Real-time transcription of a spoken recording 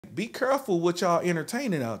Be careful what y'all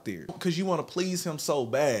entertaining out there, because you want to please him so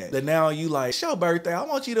bad that now you like, it's your birthday, I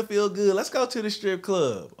want you to feel good. Let's go to the strip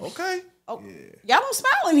club, okay? Oh, yeah. Y'all don't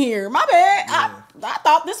smile in here. My bad. Yeah. I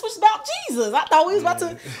thought this was about Jesus. I thought we was about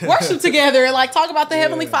to worship together and like talk about the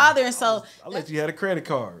Heavenly Father. And so I'll let you have a credit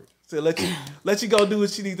card. So let you go do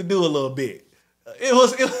what you need to do a little bit. It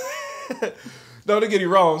was don't get me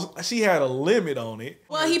wrong. She had a limit on it.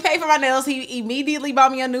 Well, he paid for my nails. He immediately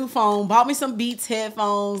bought me a new phone, bought me some Beats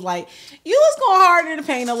headphones. Like, you was going hard in the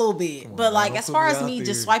paint a little bit. But like, as far as me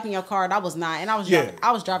just swiping your card, I was not. And I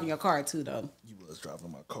was driving your car too, though. You was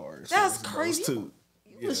driving my car. That's crazy.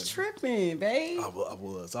 You was tripping, babe. I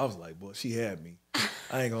was like, boy, she had me.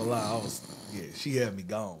 I ain't gonna lie. She had me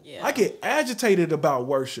gone. Yeah. I get agitated about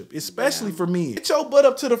worship, especially for me. Get your butt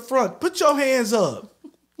up to the front. Put your hands up.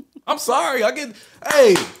 I'm sorry.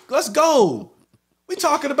 Hey, let's go. We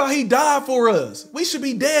talking about he died for us. We should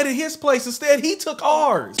be dead in his place. Instead, he took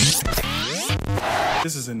ours.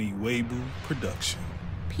 This is an E12 production.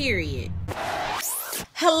 Period.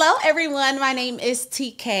 Hello, everyone. My name is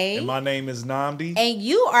TK. And my name is Namdi. And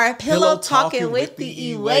you are Pillow Talking with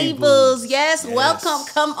the E12s. Yes, welcome.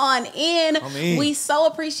 Come on in. We so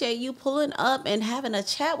appreciate you pulling up and having a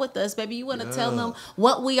chat with us, baby. You want to tell them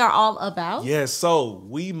what we are all about? Yes, so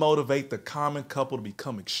we motivate the common couple to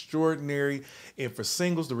become extraordinary and for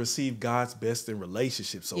singles to receive God's best in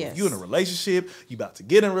relationships. So if you're in a relationship, you about to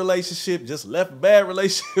get in a relationship, just left a bad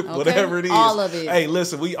relationship, whatever it is. All of it. Hey,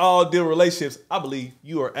 listen, we all deal with relationships. I believe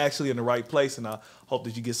you are actually in the right place, and I hope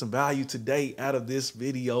that you get some value today out of this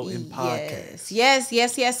video and podcast. Yes.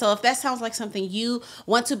 So if that sounds like something you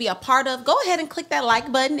want to be a part of, go ahead and click that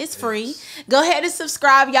like button. It's free. Go ahead and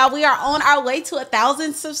subscribe, y'all. We are on our way to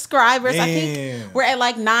 1,000 subscribers. I think we're at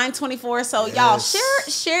like 924. So y'all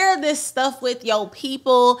share this stuff with your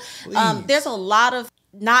people. There's a lot of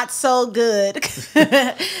not so good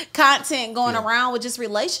content going around with just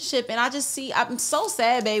relationship, and I'm so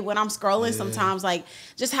sad, babe, when I'm scrolling sometimes, like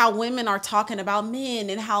just how women are talking about men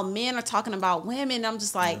and how men are talking about women. I'm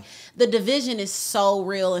just like, the division is so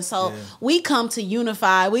real, and so we come to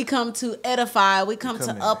unify, we come to edify, we come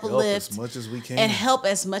to uplift as much as we can, and help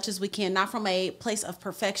as much as we can, not from a place of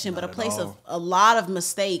perfection, but a place of a lot of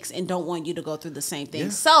mistakes, and don't want you to go through the same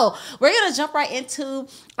thing. So we're gonna jump right into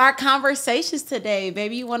our conversations today, baby.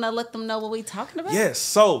 You want to let them know what we talking about? Yes,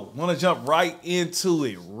 so want to jump right into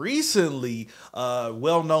it. Recently,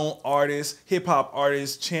 well-known artist, hip-hop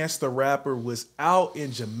artist, Chance the Rapper was out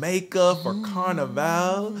in Jamaica for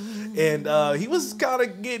Carnival, and he was kind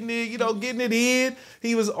of getting it in. He was getting it in.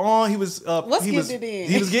 He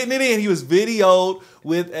was videoed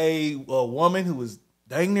with a woman who was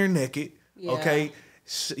dang near naked, okay,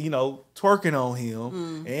 twerking on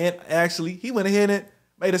him, and actually he went ahead and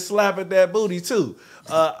made a slap at that booty too.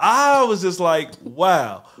 I was just like,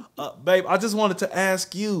 wow. Babe, I just wanted to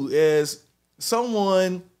ask you, as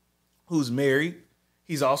someone who's married,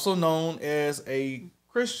 he's also known as a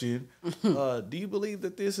Christian, do you believe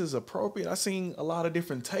that this is appropriate? I've seen a lot of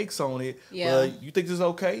different takes on it. You think this is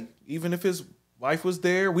okay? Even if his wife was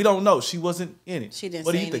there? We don't know. She wasn't in it. She didn't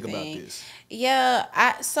What say do you think anything. about this?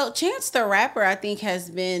 Yeah, so Chance the Rapper, I think,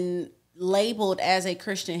 has been labeled as a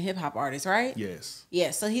Christian hip hop artist, right? Yes.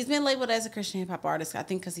 Yeah, so he's been labeled as a Christian hip hop artist, I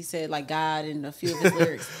think, because he said like God in a few of his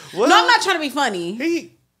lyrics. No, I'm not trying to be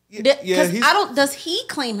funny. Does he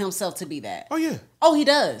claim himself to be that? Oh yeah. Oh, he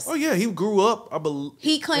does. Oh yeah, he grew up, I believe.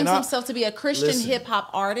 He claims himself to be a Christian hip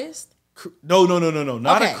hop artist. No,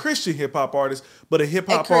 not a Christian hip hop artist, but a hip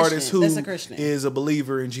hop artist who is a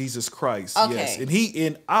believer in Jesus Christ. Okay. Yes,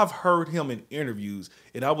 and I've heard him in interviews,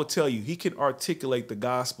 and I will tell you, he can articulate the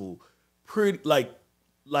gospel pretty like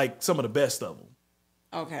some of the best of them.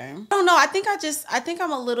 Okay. I don't know. I think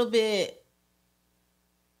I'm a little bit.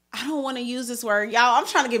 I don't want to use this word, y'all. I'm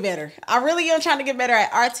trying to get better. I really am trying to get better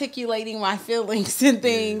at articulating my feelings and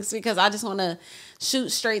things because I just want to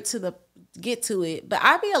shoot straight to get to it. But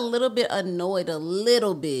I'd be a little bit annoyed,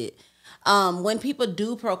 when people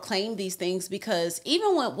do proclaim these things, because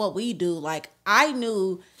even with what we do, like, I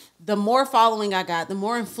knew the more following I got, the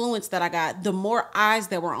more influence that I got, the more eyes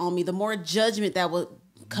that were on me, the more judgment that would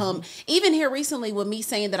come. Even here recently with me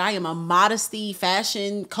saying that I am a modesty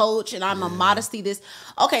fashion coach and I'm a modesty this.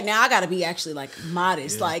 Okay, now I got to be actually like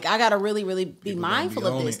modest. Like, I got to really, really be mindful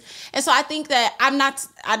of this. And so I think that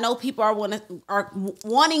I know people are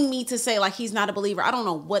wanting me to say like he's not a believer. I don't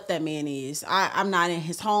know what that man is. I'm not in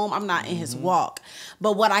his home. I'm not in his walk.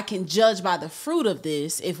 But what I can judge by the fruit of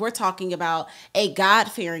this, if we're talking about a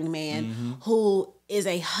God-fearing man who is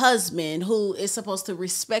a husband who is supposed to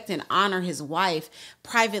respect and honor his wife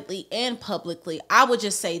privately and publicly, I would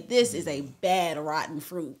just say this is a bad rotten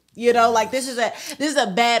fruit. You know, like this is a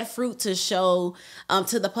bad fruit to show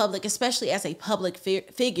to the public, especially as a public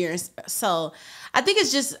figure. So I think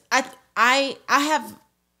it's just I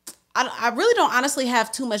really don't honestly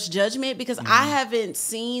have too much judgment because I haven't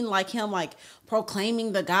seen like him like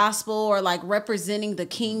proclaiming the gospel or like representing the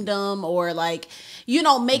kingdom or like, you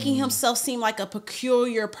know, making himself seem like a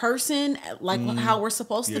peculiar person, like how we're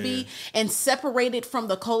supposed to be and separated from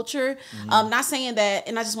the culture. Not saying that,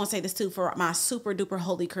 and I just want to say this too for my super duper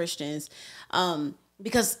holy Christians.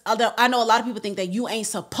 Because I know a lot of people think that you ain't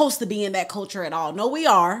supposed to be in that culture at all. No, we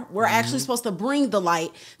are. We're actually supposed to bring the light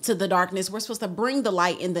to the darkness. We're supposed to bring the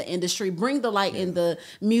light in the industry, bring the light in the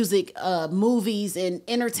music, movies, and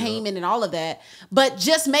entertainment and all of that. But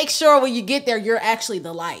just make sure when you get there, you're actually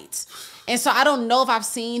the light. And so I don't know if I've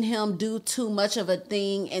seen him do too much of a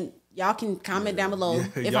thing. And y'all can comment down below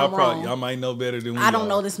if I'm wrong. Y'all might know better than we I don't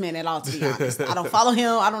know this man at all, to be honest. I don't follow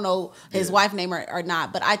him. I don't know his wife name or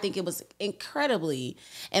not. But I think it was incredibly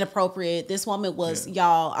inappropriate. This woman was,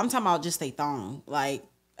 y'all, I'm talking about just a thong. Like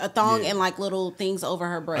a thong and like little things over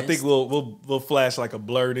her breast. I think we'll flash like a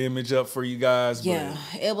blurred image up for you guys. Yeah,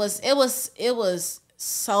 but it was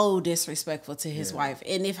so disrespectful to his wife.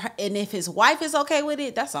 And if his wife is okay with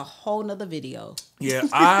it, that's a whole nother video. Yeah,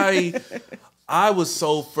 I was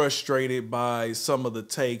so frustrated by some of the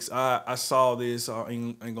takes. I saw this. I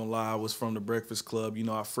ain't gonna lie. I was from the Breakfast Club. You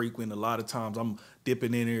know, I frequent a lot of times. I'm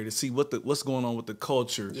dipping in here to see what's going on with the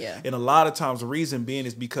culture. Yeah. And a lot of times the reason being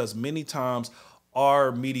is because many times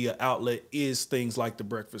our media outlet is things like the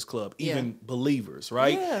Breakfast Club, even believers,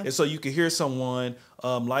 right? Yeah. And so you can hear someone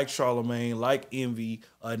like Charlamagne, like Envy,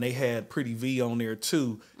 and they had Pretty V on there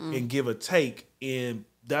too, and give a take. And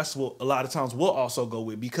that's what a lot of times we'll also go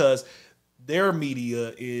with because their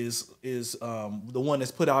media is the one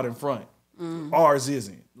that's put out in front. Ours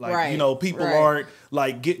isn't. Like, you know, people aren't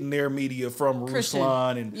like getting their media from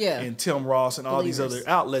Ruslan and Tim Ross and all these other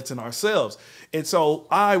outlets and ourselves. And so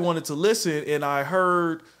I wanted to listen and I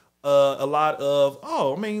heard a lot of,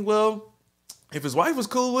 oh, I mean, well, if his wife was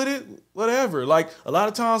cool with it, whatever. Like a lot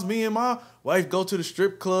of times me and my wife go to the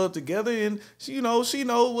strip club together and she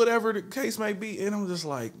know whatever the case may be. And I'm just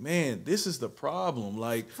like, man, this is the problem.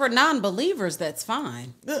 Like for non-believers, that's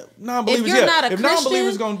fine. Non-believers, if you're not a if Christian,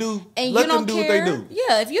 non-believers gonna do, and let you don't them do care, what they do.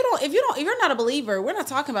 Yeah, if you're not a believer, we're not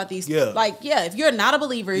talking about these. If you're not a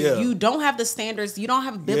believer, you don't have the standards, you don't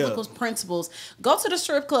have biblical principles. Go to the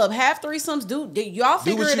strip club, have threesomes, y'all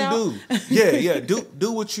figure it out.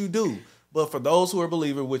 Do what you do. But for those who are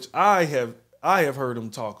believers, which I have heard them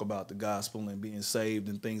talk about the gospel and being saved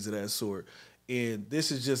and things of that sort. And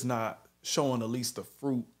this is just not showing at least the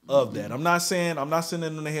fruit of that. I'm not sending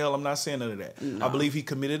him to hell. I'm not saying none of that. No. I believe he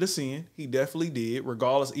committed a sin. He definitely did,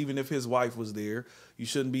 regardless, even if his wife was there. You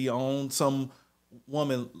shouldn't be on some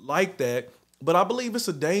woman like that. But I believe it's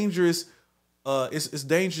a dangerous, it's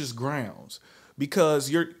dangerous grounds. Because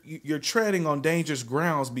you're treading on dangerous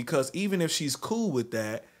grounds because even if she's cool with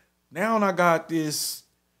that, now I got this,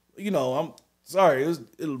 you know, I'm sorry,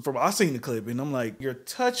 I seen the clip and I'm like, you're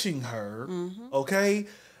touching her, okay?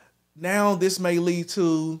 Now this may lead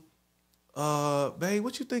to, babe,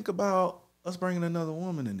 what you think about us bringing another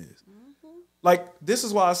woman in this? Like, this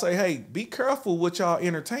is why I say, hey, be careful what y'all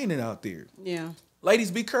entertaining out there. Yeah. Ladies,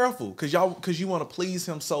 be careful, because you want to please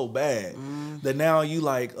him so bad that now you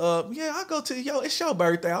like, I'll go to, it's your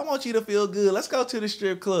birthday. I want you to feel good. Let's go to the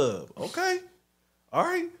strip club, okay? All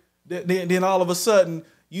right. Then all of a sudden,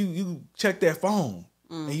 you check that phone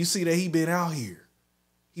and you see that he been out here.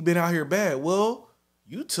 He been out here bad. Well,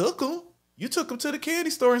 you took him. You took him to the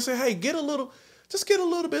candy store and said, hey, get a little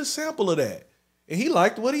bit of sample of that. And he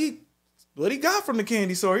liked what he got from the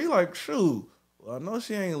candy store. He like, shoot, well, I know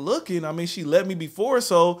she ain't looking. I mean, she let me before,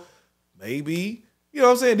 so maybe, you know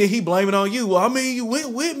what I'm saying? Then he blame it on you. Well, I mean, you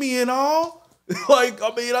went with me and all. Like,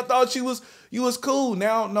 I mean, I thought you was cool.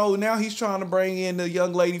 Now he's trying to bring in the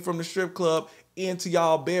young lady from the strip club into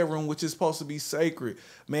y'all bedroom, which is supposed to be sacred.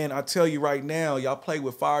 Man, I tell you right now, y'all play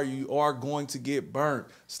with fire, you are going to get burnt.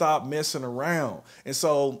 Stop messing around. And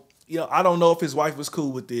so, you know, I don't know if his wife was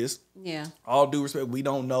cool with this. Yeah. All due respect, we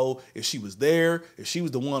don't know if she was there, if she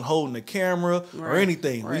was the one holding the camera or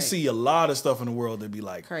anything. We see a lot of stuff in the world that be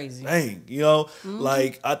like, crazy. Dang, you know,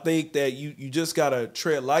 like I think that you just got to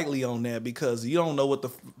tread lightly on that because you don't know what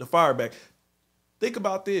the fire back. Think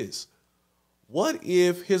about this. What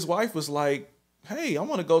if his wife was like, hey, I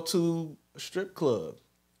want to go to a strip club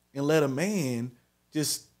and let a man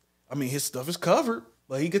his stuff is covered,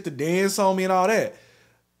 but he get to dance on me and all that.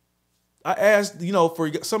 I asked,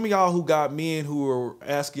 for some of y'all who got men who are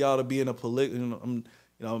asking y'all to be in a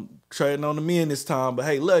I'm treading on the men this time, but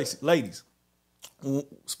hey, ladies,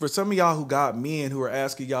 for some of y'all who got men who are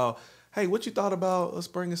asking y'all, hey, what you thought about us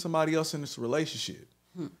bringing somebody else in this relationship?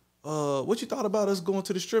 What you thought about us going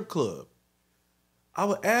to the strip club? I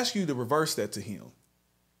would ask you to reverse that to him.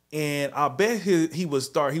 And I bet he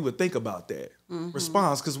would think about that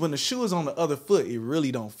response, because when the shoe is on the other foot, it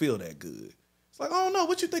really don't feel that good. It's like, oh no,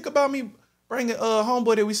 what you think about me bringing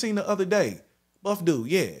homeboy that we seen the other day? Buff dude,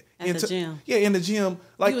 yeah. At the gym. Yeah, in the gym.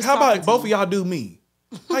 Like, how about both of y'all do me?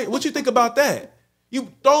 Hey, what you think about that? You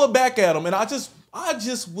throw it back at him, and I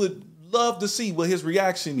just would love to see what his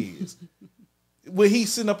reaction is. When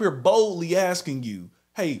he's sitting up here boldly asking you,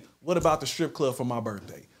 hey, what about the strip club for my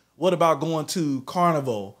birthday? What about going to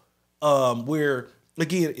Carnival? Where,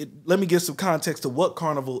 again, let me give some context to what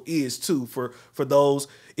Carnival is too for those.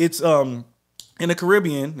 It's in the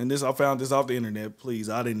Caribbean, and I found this off the internet. Please,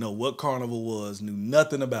 I didn't know what Carnival was, knew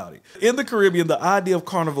nothing about it. In the Caribbean, the idea of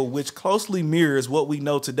Carnival, which closely mirrors what we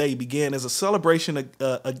know today, began as a celebration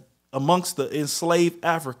amongst the enslaved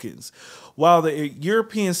Africans. While the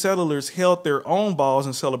European settlers held their own balls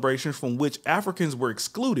and celebrations from which Africans were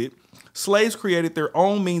excluded, slaves created their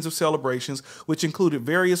own means of celebrations, which included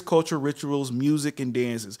various cultural rituals, music, and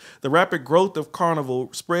dances. The rapid growth of Carnival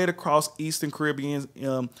spread across Eastern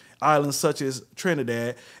Caribbean islands such as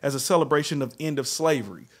Trinidad as a celebration of end of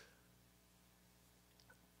slavery.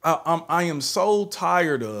 I am so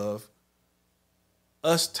tired of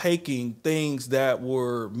us taking things that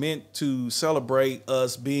were meant to celebrate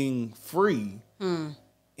us being free.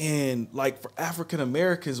 And like for African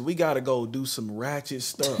Americans, we got to go do some ratchet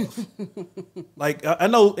stuff. Like I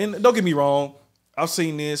know, and don't get me wrong, I've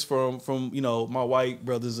seen this from my white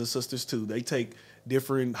brothers and sisters too. They take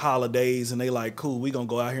different holidays and they like, cool, we gonna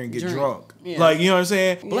go out here and get drunk. Yeah. Like, you know what I'm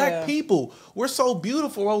saying? Yeah. Black people, we're so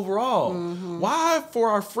beautiful overall. Why for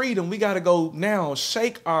our freedom we got to go now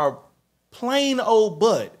shake our plain old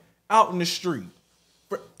butt out in the street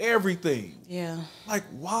for everything? Yeah. Like,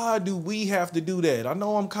 why do we have to do that? I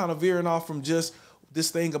know I'm kind of veering off from just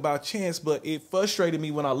this thing about Chance, but it frustrated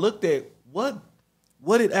me when I looked at what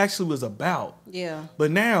it actually was about. Yeah.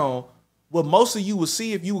 But now, what most of you would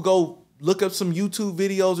see if you would go look up some YouTube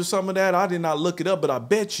videos or some of that, I did not look it up, but I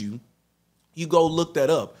bet you go look that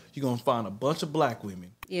up, you're going to find a bunch of black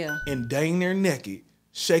women. Yeah. And dang near naked,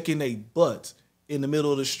 shaking their butts in the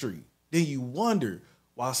middle of the street. Then you wonder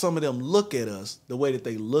why some of them look at us the way that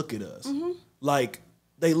they look at us. Like,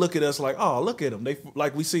 they look at us like, oh, look at them. They,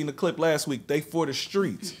 like we seen the clip last week, they for the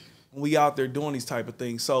streets. We out there doing these type of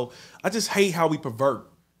things. So I just hate how we pervert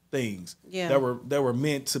things that were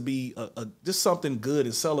meant to be just something good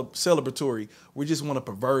and celebratory. We just want to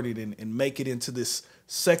pervert it and make it into this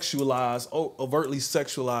sexualized, overtly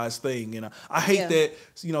sexualized thing. And I hate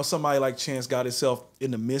that, somebody like Chance got himself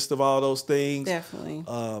in the midst of all those things. Definitely.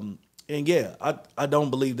 And yeah, I don't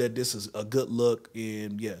believe that this is a good look.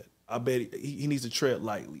 And yeah, I bet he needs to tread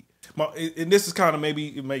lightly. And this is kind of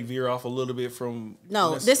it may veer off a little bit from.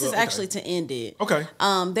 No, this is actually to end it. Okay.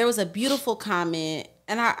 There was a beautiful comment,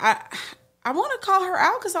 and I want to call her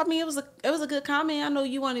out because I mean it was a good comment. I know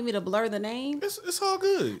you wanted me to blur the name. It's all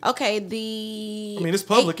good. Okay. It's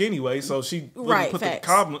public anyway, so she wouldn't put facts.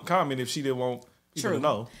 The comment if she didn't want people to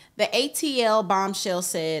know. The ATL bombshell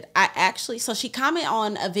said, so she commented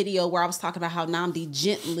on a video where I was talking about how Nnamdi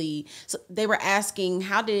gently, so they were asking,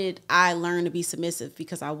 how did I learn to be submissive?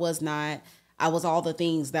 Because I was not, I was all the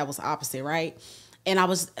things that was opposite, right? And I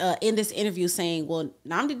was in this interview saying, well,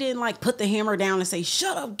 Nnamdi didn't like put the hammer down and say,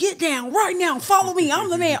 shut up, get down right now, follow me, I'm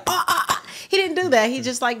the man. He didn't do that. He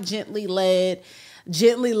just like gently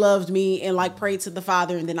loved me and like prayed to the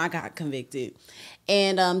Father, and then I got convicted.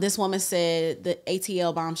 And this woman said, the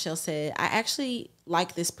ATL bombshell said, I actually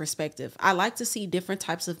like this perspective. I like to see different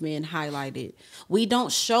types of men highlighted. We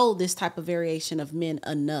don't show this type of variation of men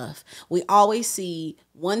enough. We always see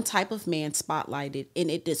one type of man spotlighted,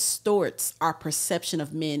 and it distorts our perception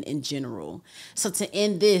of men in general. So to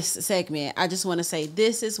end this segment, I just want to say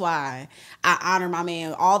this is why I honor my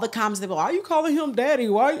man. All the comments, they go, why are you calling him daddy?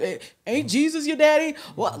 Why ain't Jesus your daddy?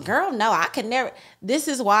 Well, girl, no, I could never. This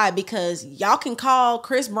is why, because y'all can call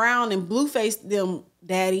Chris Brown and Blueface them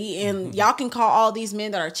daddy, and y'all can call all these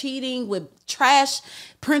men that are cheating with trash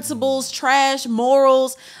principles, trash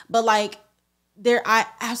morals, but like I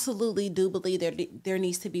absolutely do believe there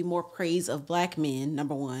needs to be more praise of black men,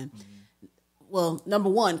 number one. Well, number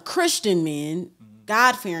one, Christian men,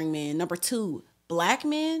 God-fearing men. Number two, black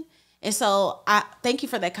men. And so I thank you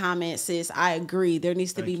for that comment, sis. I agree. There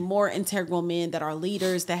needs to be more integral men that are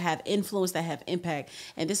leaders, that have influence, that have impact.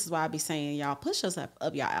 And this is why I be saying, y'all push us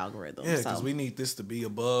up y'all algorithm. Yeah, because we need this to be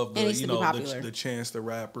above the, the Chance the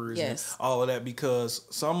Rappers and all of that, because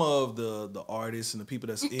some of the artists and the people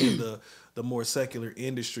that's in the more secular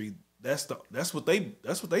industry, that's what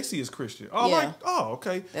they see as Christian.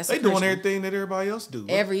 Okay. They doing everything that everybody else do.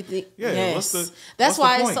 Everything. Yeah. Yes. That's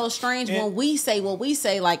why it's so strange when we say what we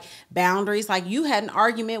say, like boundaries. Like you had an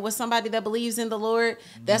argument with somebody that believes in the Lord.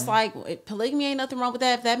 That's like polygamy ain't nothing wrong with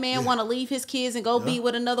that. If that man want to leave his kids and go be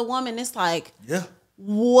with another woman, it's like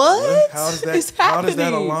what? Yeah. How does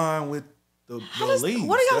that align with what are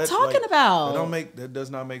y'all talking about? That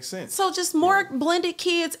does not make sense. So just more blended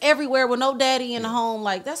kids everywhere with no daddy in the home.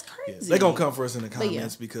 Like, that's crazy. Yeah. They're going to come for us in the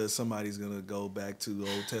comments because somebody's going to go back to the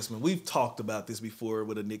Old Testament. We've talked about this before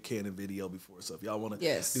with a Nick Cannon video before. So if y'all want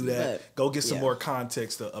to do that, go get some more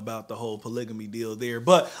context about the whole polygamy deal there.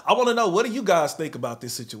 But I want to know, what do you guys think about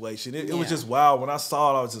this situation? It was just wild. When I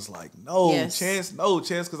saw it, I was just like, no chance,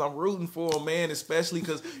 because I'm rooting for him, man, especially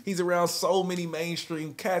because he's around so many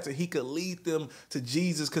mainstream cats and he could lead them to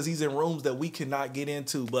Jesus because he's in rooms that we cannot get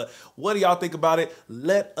into. But what do y'all think about it?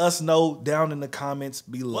 Let us know down in the comments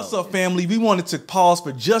below. What's up, family? We wanted to pause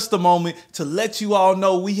for just a moment to let you all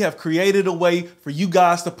know we have created a way for you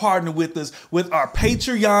guys to partner with us with our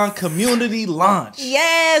Patreon community launch.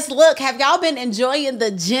 Yes, look, have y'all been enjoying the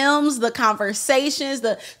gems, the conversations,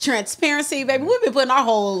 the transparency, baby? We've been putting our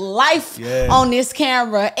whole life on this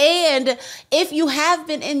camera. And if you have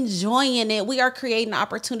been enjoying it, we are creating an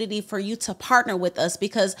opportunity for you to partner with us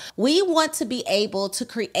because we want to be able to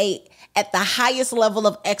create at the highest level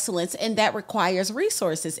of excellence, and that requires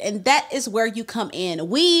resources, and that is where you come in.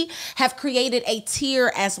 We have created a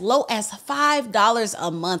tier as low as $5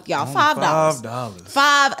 a month, y'all.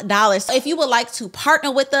 $5. So if you would like to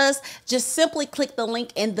partner with us, just simply click the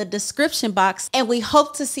link in the description box, and we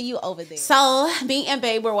hope to see you over there. So me and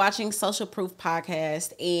Babe were watching Social Proof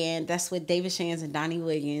podcast, and that's with David Shands and Donnie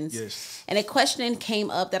Wiggins. Yes. And a question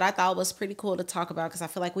came up that I thought was pretty cool to talk about because I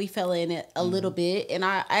feel like we fell in it a little bit, and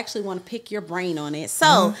I actually want to pick your brain on it.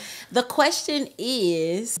 So the question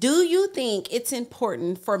is, do you think it's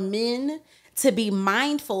important for men to be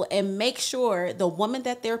mindful and make sure the woman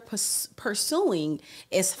that they're pursuing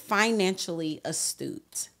is financially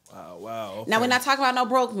astute? Wow. Okay. Now we're not talking about no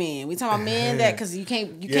broke men. We talking about men that because you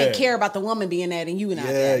can't care about the woman being that and you not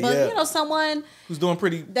that. But you know, someone who's doing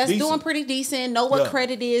pretty decent, know what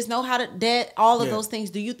credit is, know how to debt, all of those things.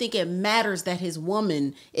 Do you think it matters that his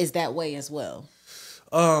woman is that way as well?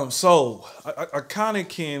 So I kind of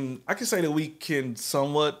I can say that we can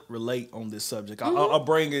somewhat relate on this subject. I'll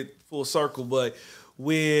bring it full circle, but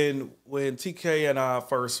when TK and I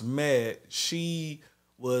first met, she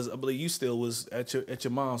was, I believe you still was at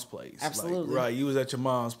your mom's place. Absolutely. Like, right. You was at your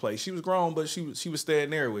mom's place. She was grown, but she was staying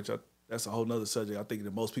there, which that's a whole nother subject. I think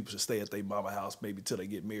that most people should stay at their mama house maybe till they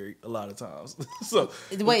get married a lot of times. So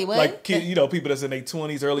wait, what? Like people that's in their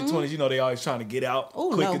 20s, early 20s, they always trying to get out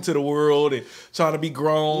into the world and trying to be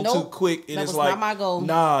grown too quick. And it's like, not my goal.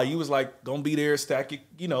 Nah, you was like, gonna be there, stack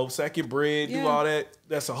your bread, do all that.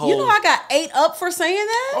 That's a whole. I got ate up for saying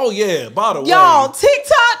that. Oh yeah, by the way, y'all,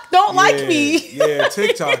 TikTok don't like me. Yeah,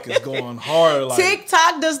 TikTok is going hard. Like,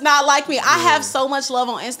 TikTok does not like me. I have so much love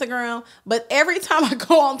on Instagram, but every time I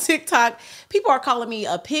go on TikTok, people are calling me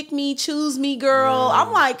a pick me, choose me girl.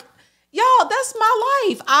 I'm like, y'all, that's my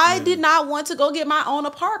life. I did not want to go get my own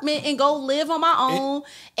apartment and go live on my own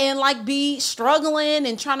and like be struggling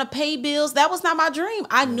and trying to pay bills. That was not my dream.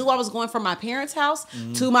 I knew I was going from my parents' house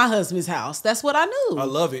to my husband's house. That's what I knew. I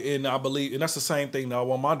love it. And I believe, and that's the same thing that I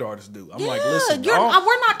want my daughters to do. I'm like, listen, we're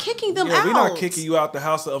not kicking them out. We're not kicking you out the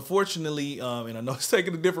house. Unfortunately, and I know it's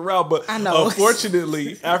taking a different route, but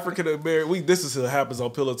unfortunately, African American, this is what happens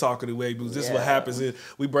on Pillow Talk of the Way Blues. This is what happens is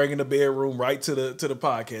we bring in the bedroom right to the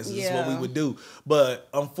podcast. This is what we would do. But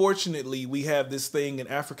unfortunately, we have this thing in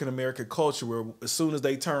African American culture where as soon as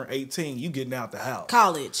they turn 18, you getting out the house.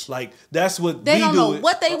 College. Like that's what they don't know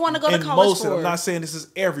what they want to go to college for. I'm not saying this is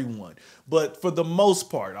everyone, but for the most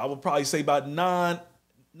part, I would probably say about 9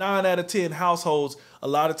 out of 10 households, a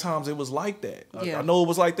lot of times it was like that. I know it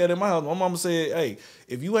was like that in my house. My mama said, hey,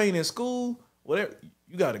 if you ain't in school, whatever,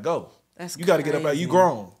 you got to go. You got to get up out. You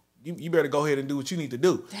grown. you better go ahead and do what you need to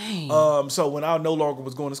do. Dang. So when I no longer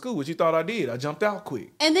was going to school, what you thought I did? I jumped out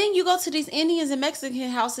quick. And then you go to these Indians and Mexican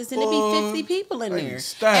houses and it be 50 people in there.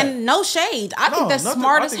 Stacked. And no shade. I think that's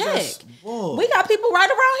smart as heck. We got people right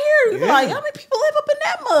around here. You be like, how many people live up in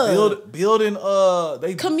that mud?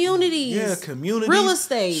 Building communities. Yeah, communities. Real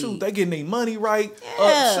estate. Shoot, they getting their money right.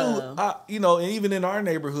 Yeah. And even in our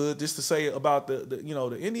neighborhood, just to say about the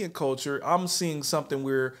Indian culture, I'm seeing something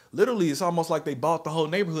where literally it's almost like they bought the whole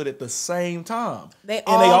neighborhood at the same time. They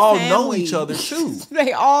all know each other too.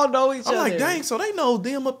 They all know each other. I'm like, dang, so they know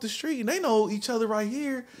them up the street and they know each other right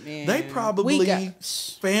here. Man, they probably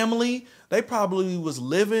family. They probably was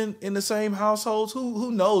living in the same households.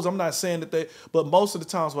 Who knows? I'm not saying that but most of the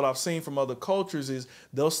times what I've seen from other cultures is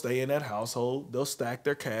they'll stay in that household. They'll stack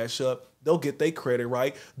their cash up. They'll get their credit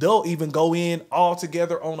right. They'll even go in all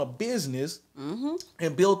together on a business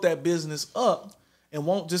and build that business up and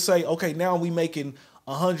won't just say, okay, now we making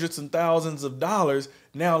hundreds and thousands of dollars.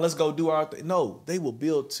 Now let's go do our thing. No, they will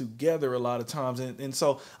build together a lot of times. And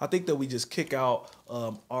so I think that we just kick out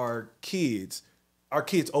our kids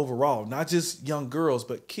overall, not just young girls,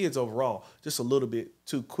 but kids overall, just a little bit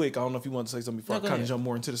too quick. I don't know if you want to say something before I kind of jump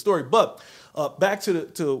more into the story, but back to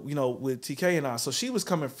with TK and I. So she was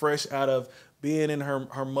coming fresh out of being in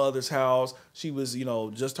her mother's house. She was,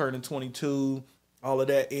 just turning 22, all of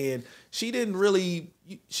that. And she didn't really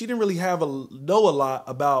know a lot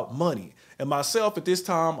about money. And myself at this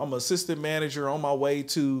time, I'm an assistant manager on my way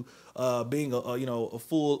to being a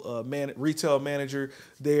full retail manager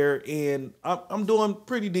there, and I'm doing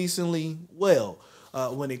pretty decently well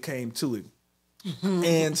when it came to it.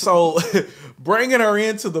 And so bringing her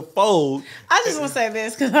into the fold. I just want to say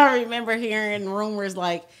this because I remember hearing rumors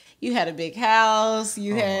like you had a big house.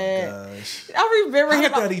 You had. My gosh. I remember. How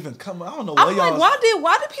did that even come? I don't know. I'm like,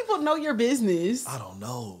 why did people know your business? I don't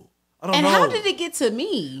know. And how did it get to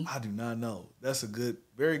me? I do not know. That's a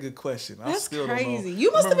very good question. That's I still crazy. Don't know.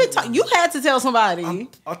 You must have been. You had to tell somebody.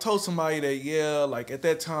 I told somebody that like at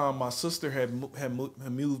that time my sister had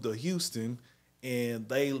moved to Houston, and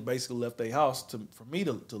they basically left their house for me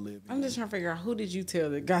to live in. I'm just trying to figure out who did you tell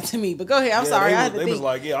that got to me. But go ahead. I'm sorry. They was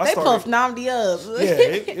like, they puffed Namdi up.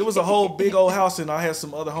 It was a whole big old house, and I had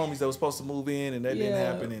some other homies that were supposed to move in, and that didn't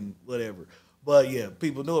happen, and whatever. But yeah,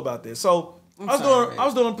 people knew about that. So. I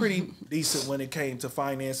was doing pretty decent when it came to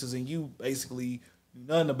finances, and you basically knew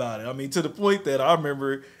nothing about it. I mean, to the point that I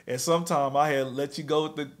remember at some time I had let you go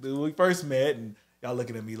when we first met, and y'all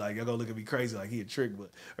looking at me like y'all gonna look at me crazy like he a trick,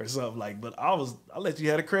 or something like. But I let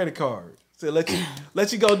you have a credit card, so let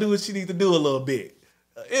you go do what you need to do a little bit.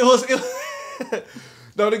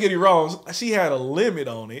 Don't get me wrong, she had a limit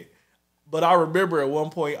on it, but I remember at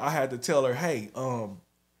one point I had to tell her, hey,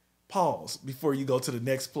 pause before you go to the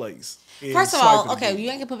next place. First of all, okay, you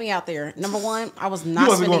ain't gonna put me out there. Number one, I was not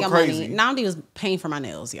spending your money. Namdi was paying for my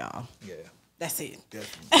nails, y'all. Yeah. That's it.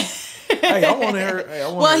 Definitely. Hey, I wanted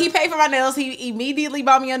her. Well, he paid for my nails. He immediately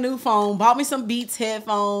bought me a new phone, bought me some Beats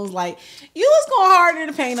headphones. Like, you was going harder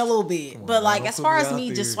to paint a little bit. But like, as far as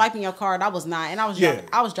me just swiping your card, I was not. And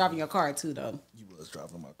I was driving your car too, though. You was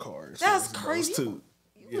driving my car. That's crazy.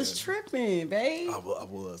 You was tripping, babe. I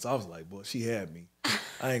was. I was like, boy, she had me.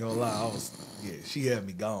 I ain't gonna lie. She had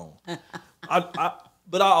me gone.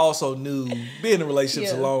 But I also knew, being in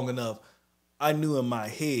relationships long enough, I knew in my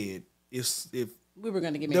head if we were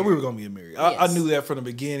gonna get married. That we were gonna get married. Yes. I knew that from the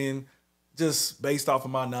beginning, just based off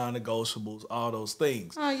of my non-negotiables, all those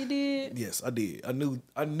things. Oh, you did? Yes, I did. I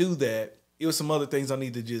knew that. It was some other things I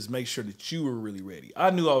need to just make sure that you were really ready. I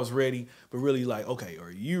knew I was ready, but really like, okay, are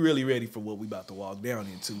you really ready for what we about to walk down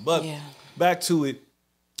into? But back to it.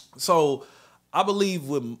 So I believe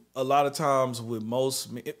with a lot of times with most,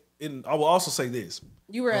 and I will also say this.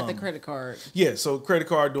 You were at the credit card. Yeah, so credit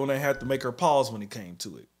card doing that, had to make her pause when it came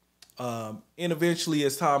to it. And eventually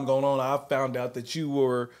as time going on, I found out that you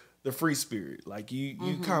were the free spirit. Like you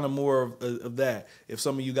kind of more of that. If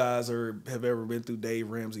some of you guys have ever been through Dave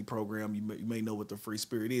Ramsey program, you may know what the free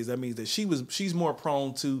spirit is. That means that she's more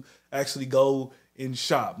prone to actually go and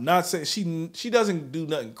shop. Not saying she doesn't do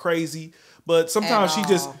nothing crazy, but sometimes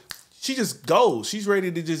she just goes. She's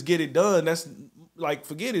ready to just get it done. That's like,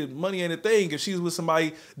 forget it. Money ain't a thing. If she's with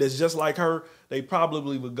somebody that's just like her, they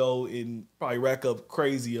probably would go and probably rack up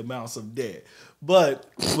crazy amounts of debt. But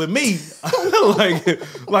with me,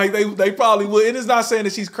 like they probably would. And it's not saying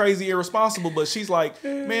that she's crazy irresponsible, but she's like,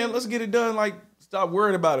 man, let's get it done. Like, stop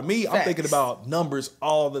worrying about it. Me, I'm thinking about numbers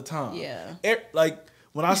all the time. Yeah. Like,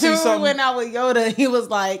 When I see something, went out with Yoda, he was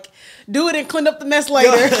like, "Do it and clean up the mess later."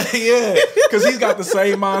 Yeah, because he's got the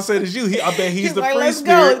same mindset as you. I bet he's the like, free let's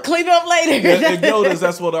spirit. go, clean it up later. And Yoda's,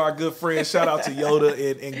 that's one of our good friends. Shout out to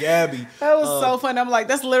Yoda and Gabby. That was so fun. I'm like,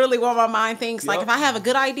 that's literally what my mind thinks. Like, Yep. if I have a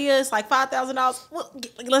good idea, it's like $5,000. Well,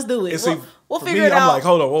 let's do it. And see, We'll for figure me, it out. I'm like,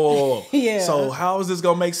 hold on, whoa. Yeah. So how is this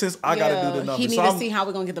gonna make sense? I gotta do the numbers. He need So to see how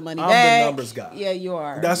we're gonna get the money I'm back. the numbers guy. Yeah, you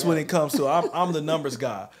are. That's when it comes to. I'm the numbers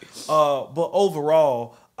guy. But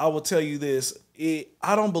overall, I will tell you this: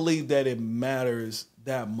 I don't believe that it matters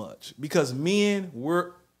that much because men,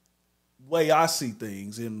 we're way I see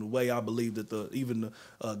things and the way I believe that even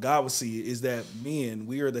God would see it is that men,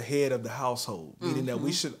 we are the head of the household, meaning that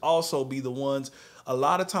we should also be the ones a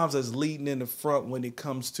lot of times as leading in the front when it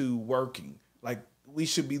comes to working. Like we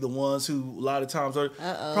should be the ones who a lot of times are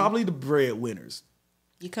probably the breadwinners.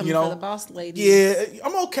 You coming for the boss lady? Yeah,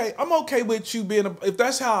 I'm okay. I'm okay with you being if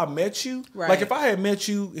that's how I met you. Right. Like if I had met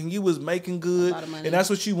you and you was making good and that's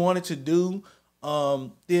what you wanted to do,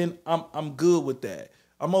 then I'm good with that.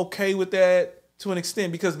 I'm okay with that to an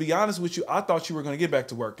extent because to be honest with you, I thought you were going to get back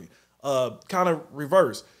to working. Kind of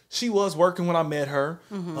reverse. She was working when I met her.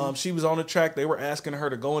 She was on the track. They were asking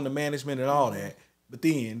her to go into management and all that. But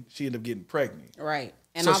then she ended up getting pregnant. Right.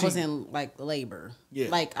 And So I was in like labor. Yeah.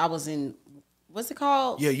 Like I was in, what's it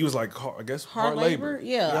called? Yeah, you was like, I guess, hard labor.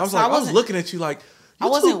 Yeah. I was So like, I was looking at you like,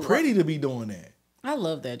 you're too pretty to be doing that. I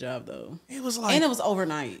love that job though. It was like, and it was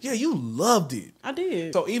overnight. Yeah, you loved it. I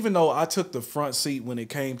did. So even though I took the front seat when it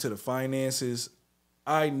came to the finances,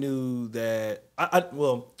 I knew that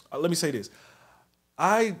let me say this.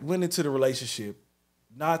 I went into the relationship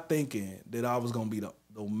not thinking that I was going to be the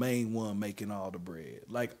main one making all the bread.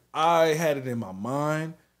 Like I had it in my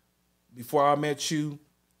mind before I met you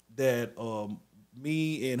that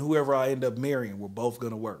me and whoever I end up marrying were both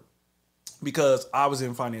going to work. Because I was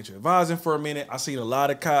in financial advising for a minute. I seen a lot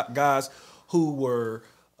of guys who were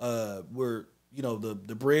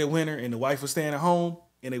the breadwinner and the wife was staying at home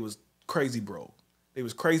and they was crazy broke. They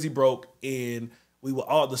was crazy broke and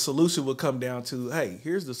the solution would come down to, hey,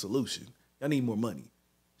 here's the solution. Y'all need more money.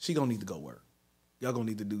 She gonna need to go work. Y'all gonna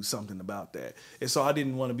need to do something about that. And so I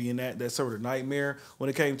didn't want to be in that sort of nightmare when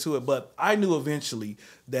it came to it. But I knew eventually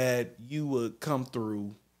that you would come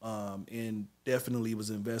through and definitely it was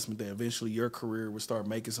an investment that eventually your career would start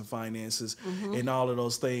making some finances and all of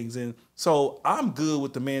those things. And so I'm good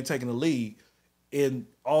with the man taking the lead. And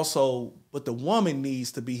also, but the woman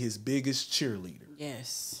needs to be his biggest cheerleader.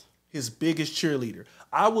 Yes. His biggest cheerleader.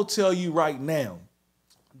 I will tell you right now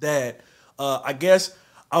that I guess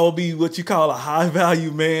I will be what you call a high value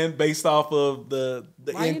man based off of the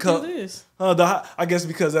Why income. You do this? I guess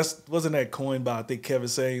because wasn't that coined by I think Kevin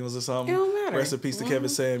Samuels or something. It don't matter. Rest in peace to Kevin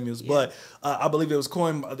Samuels. Yeah. But I believe it was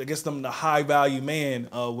coined. I guess the high value man.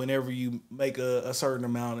 Whenever you make a certain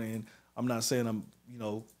amount, and I'm not saying I'm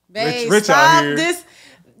Babe, rich out here. This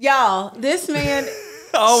man.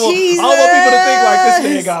 I want people to think like this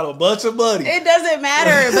man got a bunch of money. It doesn't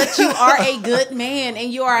matter, but you are a good man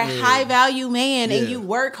and you are a high value man and you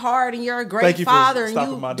work hard and you're a great father and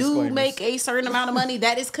you do make a certain amount of money.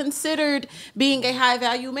 That is considered being a high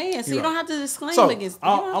value man. So you don't have to disclaim against.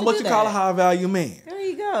 I'm what you call a high value man. There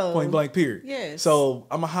you go. Point blank. Period. Yes. So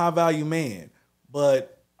I'm a high value man,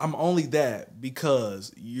 but I'm only that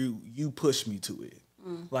because you pushed me to it.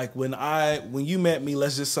 Like when you met me,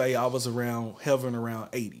 let's just say I was hovering around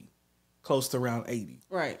 80, close to around 80,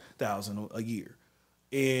 right, thousand a year,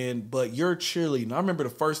 but you're cheerleading. I remember the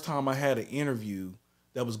first time I had an interview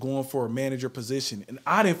that was going for a manager position, and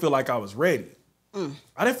I didn't feel like I was ready.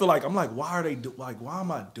 I didn't feel like I'm like, why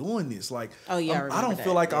am I doing this? Like, I don't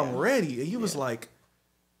feel like I'm ready. And you was like,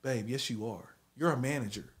 babe, yes you are. You're a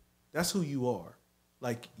manager. That's who you are.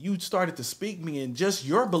 Like you started to speak me, and just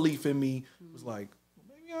your belief in me was like.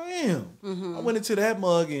 I am. I went into that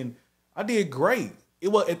mug and I did great. It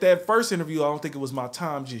was at that first interview. I don't think it was my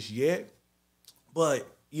time just yet, but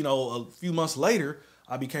a few months later,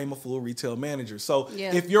 I became a full retail manager. So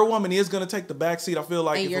if your woman is going to take the back seat, I feel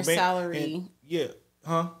like and your salary,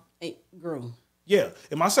 it grew. Yeah,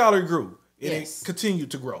 and my salary grew and it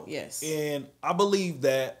continued to grow. Yes, and I believe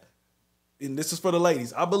that, and this is for the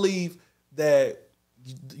ladies. I believe that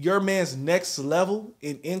your man's next level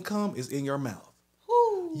in income is in your mouth.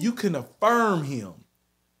 You can affirm him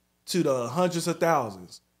to the hundreds of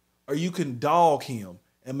thousands, or you can dog him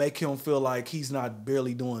and make him feel like he's not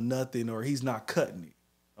barely doing nothing or he's not cutting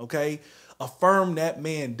it. Okay? Affirm that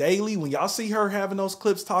man daily. When y'all see her having those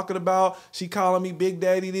clips talking about she calling me Big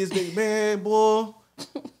Daddy, this big man, boy.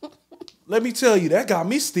 Let me tell you, that got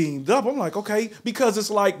me steamed up. I'm like, okay, because it's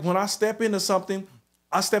like when I step into something,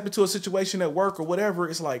 I step into a situation at work or whatever,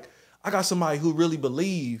 it's like I got somebody who really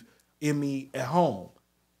believe in me at home.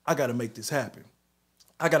 I got to make this happen.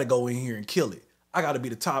 I got to go in here and kill it. I got to be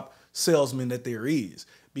the top salesman that there is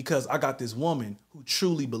because I got this woman who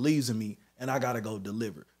truly believes in me and I got to go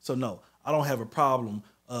deliver. So no, I don't have a problem.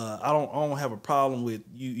 I don't have a problem with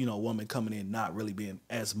you know, a woman coming in not really being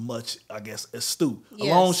as much, I guess, astute, as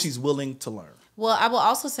long as she's willing to learn. Well, I will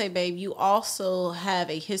also say, babe, you also have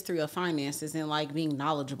a history of finances and like being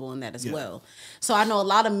knowledgeable in that as well. So I know a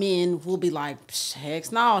lot of men will be like, heck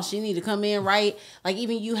no, she need to come in right. Like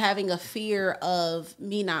even you having a fear of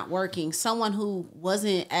me not working, someone who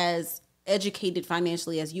wasn't as educated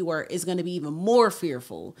financially as you were is going to be even more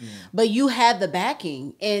fearful. But you had the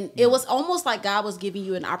backing, and it was almost like God was giving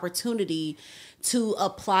you an opportunity to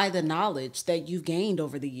apply the knowledge that you've gained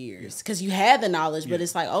over the years, because you had the knowledge, but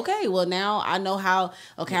it's like, okay, well now I know how,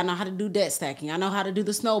 I know how to do debt stacking. I know how to do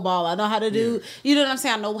the snowball. I know how to do, you know what I'm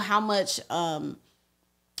saying? I know how much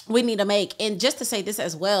we need to make. And just to say this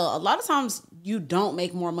as well, a lot of times you don't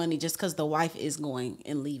make more money just because the wife is going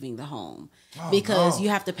and leaving the home, because you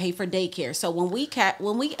have to pay for daycare. So when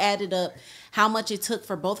we added up how much it took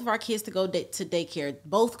for both of our kids to go to daycare,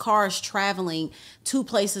 both cars traveling 2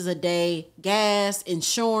 places a day, gas,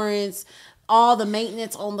 insurance, all the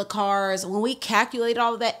maintenance on the cars, when we calculated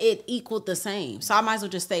all of that, it equaled the same. So I might as well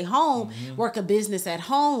just stay home, work a business at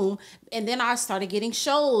home. And then I started getting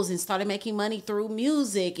shows and started making money through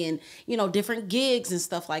music and, you know, different gigs and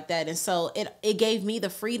stuff like that. And so it gave me the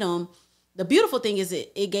freedom. The beautiful thing is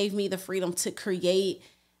it gave me the freedom to create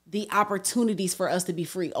the opportunities for us to be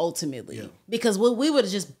free ultimately, because we would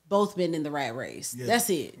have just both been in the rat race. That's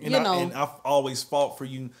it. And and I've always fought for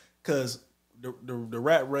you, because the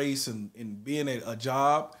rat race and being at a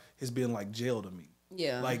job has been like jail to me.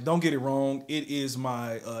 Like, don't get it wrong. It is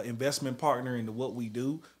my investment partner into what we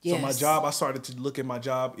do. So my job, I started to look at my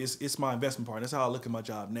job. It's my investment partner. That's how I look at my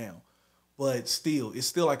job now. But still, it's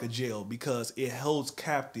still like a jail, because it holds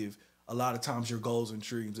captive a lot of times your goals and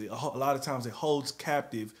dreams. A lot of times it holds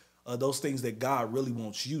captive those things that God really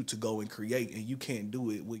wants you to go and create, and you can't do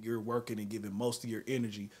it when you're working and giving most of your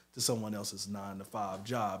energy to someone else's 9-to-5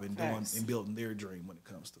 job and doing and building their dream when it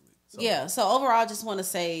comes to it. So. So overall, I just want to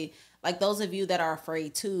say, like, those of you that are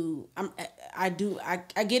afraid too, I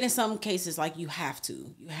get in some cases like you have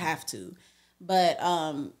to, but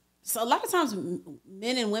so a lot of times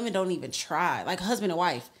men and women don't even try, like husband and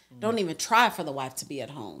wife don't even try for the wife to be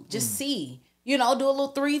at home. Just see. You know, do a little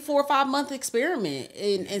 3, 4, 5 month experiment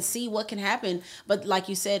and see what can happen. But like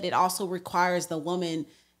you said, it also requires the woman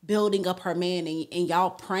building up her man and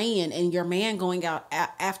y'all praying, and your man going out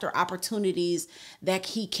after opportunities that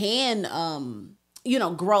he can, you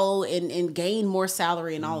know, grow and gain more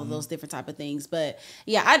salary and all of those different type of things. But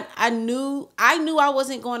yeah, I knew I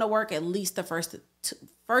wasn't going to work at least the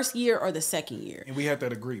first year or the second year. And we had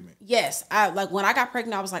that agreement. Yes. Like when I got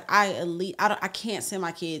pregnant, I was like, I can't send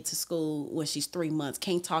my kid to school when she's 3 months.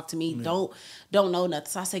 Can't talk to me. Don't know nothing.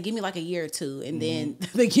 So I said, give me like a year or two. And then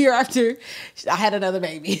the year after, I had another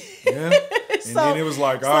baby. Yeah. And so then it was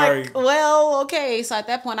like, all right. Well, okay. So at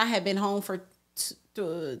that point I had been home for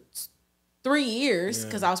 3 years,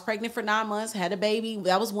 because I was pregnant for 9 months, had a baby.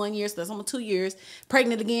 That was 1 year, so that's almost 2 years.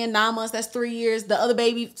 Pregnant again, 9 months, that's 3 years. The other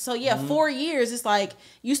baby, so 4 years. It's like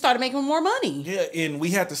you started making more money. Yeah, and we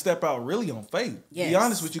had to step out really on faith. To be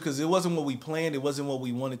honest with you, because it wasn't what we planned. It wasn't what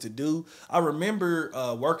we wanted to do. I remember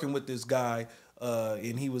working with this guy,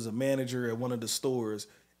 and he was a manager at one of the stores.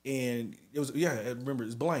 And it was, I remember, it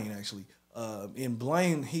was Blaine, actually. And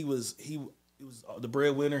Blaine, he was the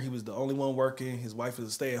breadwinner. He was the only one working. His wife was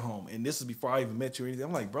a stay-at-home. And this is before I even met you or anything.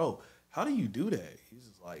 I'm like, bro, how do you do that? He's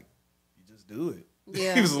just like, you just do it.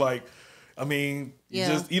 Yeah. He was like, I mean, you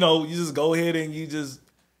just go ahead and you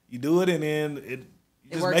do it, and then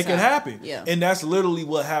you just make it happen. Yeah. And that's literally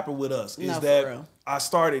what happened with us. Is that I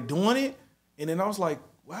started doing it, and then I was like,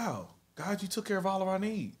 wow, God, you took care of all of our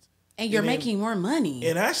needs. And you're making more money.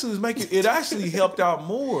 And actually it actually helped out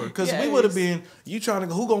more, because we would have been, you trying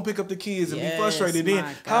to, who gonna pick up the kids and be frustrated. Then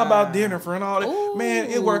how about dinner for and all that? Ooh, man,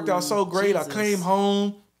 it worked out so great. Jesus. I came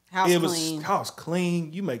home. House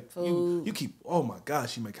clean. You make food. You keep, oh my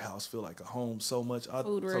gosh, you make a house feel like a home so much.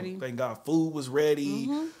 Food ready. Thank God food was ready.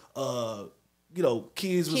 You know,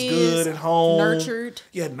 kids was good at home. Nurtured.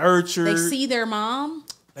 Yeah, nurtured. They see their mom.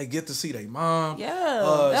 They get to see their mom. Yeah,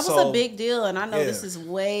 that was a big deal, and I know this is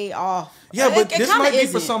way off. Yeah, but this might be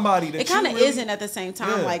for somebody that it kind of isn't at the same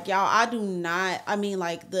time. Yeah. Like, y'all, I do not. I mean,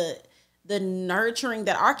 like the nurturing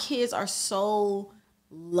that our kids are so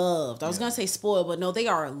loved. I was gonna say spoiled, but no, they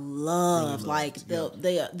are loved. Really like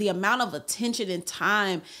the amount of attention and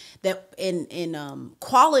time that in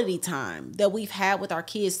quality time that we've had with our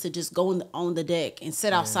kids to just go on the deck and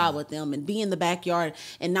sit outside with them and be in the backyard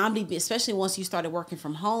and not be, especially once you started working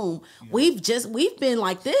from home. We've been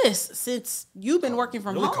like this since you've been working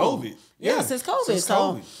from home. COVID. Since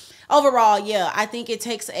COVID. Overall, I think it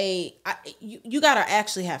takes you gotta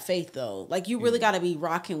actually have faith though. Like you really gotta be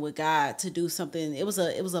rocking with God to do something. It was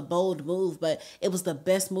a bold move, but it was the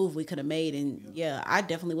best move we could have made. And I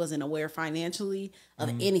definitely wasn't aware financially of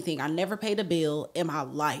anything. I never paid a bill in my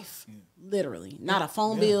life, literally, not a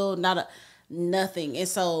phone bill, nothing. And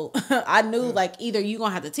so I knew like either you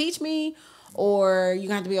gonna have to teach me, or you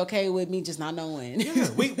gonna have to be okay with me just not knowing.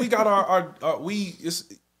 We got our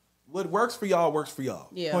what works for y'all works for y'all.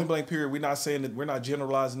 Yeah. Point blank period. We're not saying that, we're not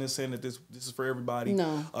generalizing this, saying that this is for everybody.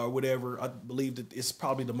 No. Or whatever. I believe that it's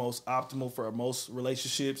probably the most optimal for most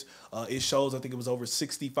relationships. It shows, I think it was over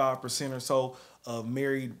 65% or so of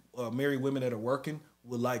married women that are working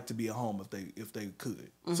would like to be at home if they could.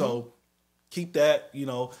 So keep that,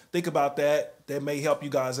 think about that. That may help you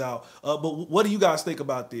guys out. But what do you guys think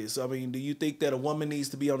about this? I mean, do you think that a woman needs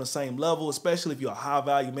to be on the same level, especially if you're a high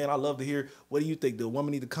value man? I love to hear, what do you think? Do a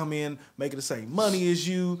woman need to come in, making the same money as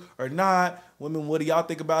you or not? Women, what do y'all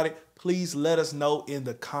think about it? Please let us know in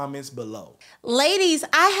the comments below. Ladies,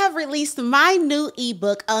 I have released my new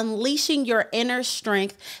ebook, Unleashing Your Inner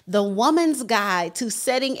Strength, The Woman's Guide to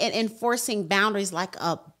Setting and Enforcing Boundaries Like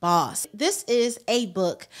a Boss. This is a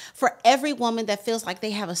book for every woman that feels like they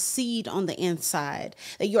have a seed on the inside,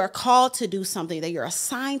 that you are called to do something, that you're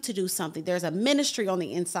assigned to do something. There's a ministry on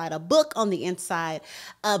the inside, a book on the inside,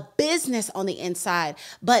 a business on the inside.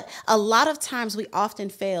 But a lot of times we often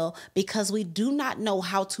fail because we do not know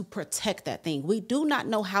how to protect that thing. We do not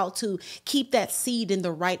know how to keep that seed in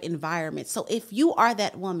the right environment. So if you are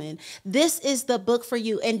that woman, this is the book for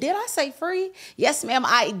you. And did I say free? Yes, ma'am,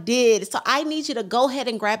 I did. So I need you to go ahead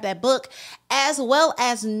and grab that book, as well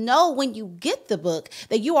as know when you get the book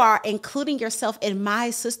that you are including yourself in my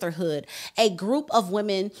sisterhood, a group of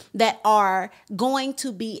women that are going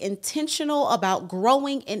to be intentional about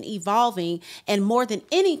growing and evolving, and more than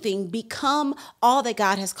anything, become all that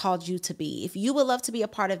God has called you to be. If you would love to be a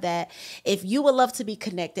part of that, if you would love to be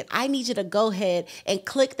connected, I need you to go ahead and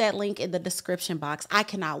click that link in the description box. I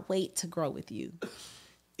cannot wait to grow with you.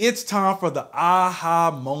 It's time for the aha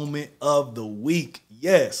moment of the week.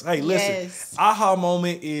 Yes. Hey, listen, aha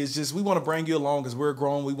moment is just, we want to bring you along as we're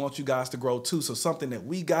growing. We want you guys to grow too. So something that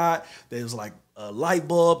we got that is like a light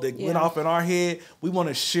bulb that went off in our head, we want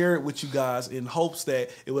to share it with you guys in hopes that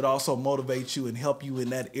it would also motivate you and help you in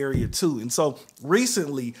that area too. And so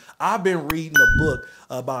recently I've been reading a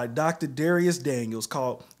book by Dr. Darius Daniels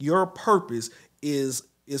called Your Purpose is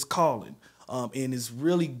Calling. And it's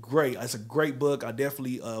really great. It's a great book. I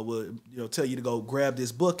definitely would tell you to go grab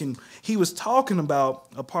this book. And he was talking about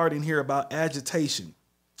a part in here about agitation.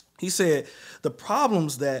 He said, the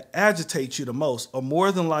problems that agitate you the most are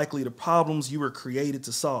more than likely the problems you were created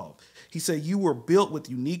to solve. He said, you were built with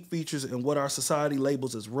unique features and what our society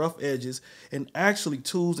labels as rough edges, and actually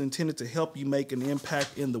tools intended to help you make an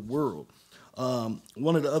impact in the world.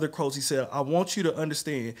 One of the other quotes, he said, I want you to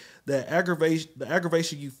understand that the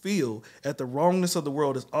aggravation you feel at the wrongness of the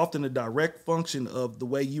world is often a direct function of the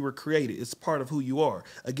way you were created. It's part of who you are.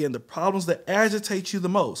 Again, the problems that agitate you the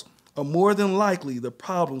most are more than likely the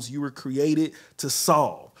problems you were created to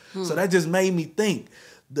solve. So that just made me think,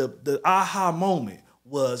 the aha moment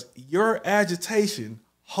was your agitation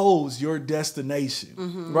holds your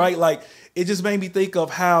destination, right? Like, it just made me think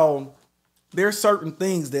of how there's certain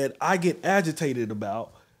things that I get agitated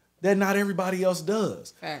about that not everybody else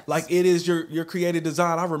does. Facts. Like, it is your creative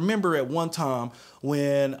design. I remember at one time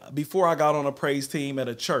before I got on a praise team at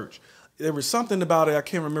a church, there was something about it, I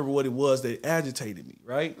can't remember what it was, that agitated me,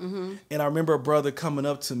 right? And I remember a brother coming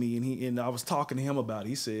up to me, and I was talking to him about it.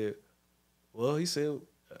 He said,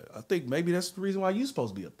 I think maybe that's the reason why you're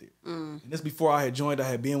supposed to be up there. And this before I had joined. I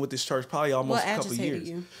had been with this church probably almost a couple of years.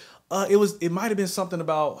 You? It might have been something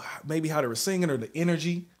about maybe how they were singing or the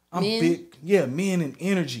energy. Men and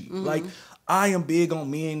energy. Like, I am big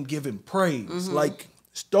on men giving praise. Like,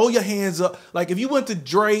 throw your hands up. Like, if you went to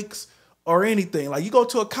Drake's or anything, like you go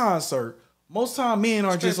to a concert, most time men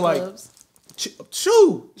are just clubs. Like,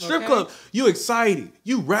 strip club. You excited,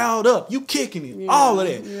 you riled up, you kicking it, all of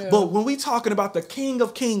that. Yeah. But when we talking about the King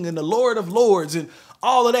of Kings and the Lord of Lords and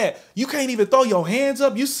all of that, you can't even throw your hands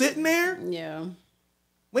up. You sitting there. Yeah.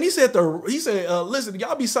 When he said, listen,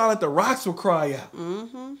 y'all be silent, the rocks will cry out.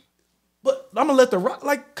 But I'm gonna let the rock,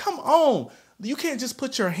 like, come on. You can't just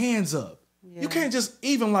put your hands up. Yeah. You can't just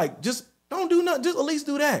even just Don't do nothing. Just at least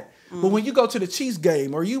do that. But when you go to the Chiefs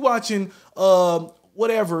game or you watching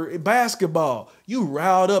whatever basketball, you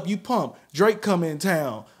riled up, you pump. Drake come in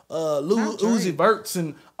town. Uzi Verts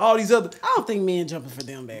and all these other. I don't think men jumping for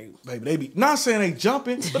them, baby. Baby, they be not saying they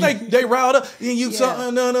jumping, but they riled up. And you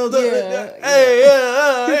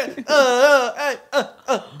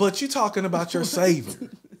but you talking about your savior.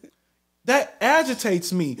 That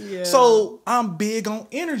agitates me. Yeah. So I'm big on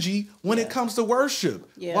energy when it comes to worship.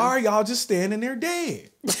 Yeah. Why are y'all just standing there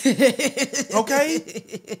dead?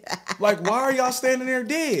 Okay? Like, why are y'all standing there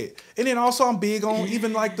dead? And then also I'm big on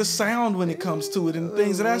even like the sound when it comes to it and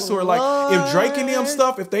things of that sort. Like if Drake and them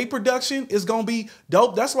stuff, if they production is going to be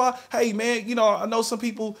dope, that's why, hey man, you know, I know some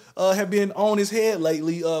people have been on his head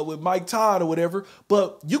lately with Mike Todd or whatever,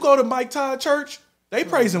 but you go to Mike Todd church, they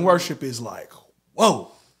praise and worship is like,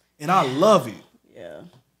 whoa. And I love it. Yeah.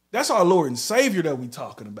 That's our Lord and Savior that we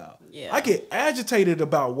talking about. Yeah. I get agitated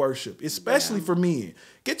about worship, especially for men.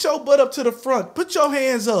 Get your butt up to the front. Put your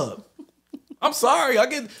hands up. I'm sorry.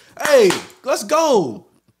 Hey, let's go.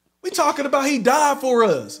 We talking about he died for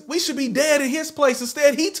us. We should be dead in his place.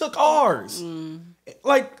 Instead, he took ours.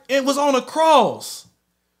 Like, it was on a cross.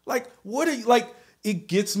 Like, it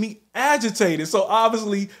gets me agitated. So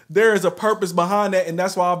obviously there is a purpose behind that, and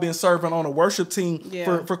that's why I've been serving on a worship team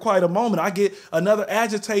for quite a moment. I get another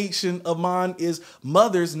agitation of mine is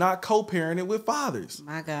mothers not co-parenting with fathers.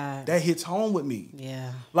 My God. That hits home with me.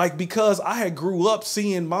 Yeah. Like, because I had grew up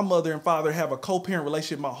seeing my mother and father have a co-parent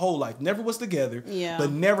relationship my whole life. Never was together, but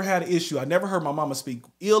never had an issue. I never heard my mama speak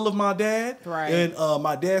ill of my dad, and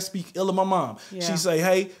my dad speak ill of my mom. Yeah. She say,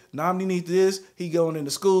 hey, Namdi need this. He going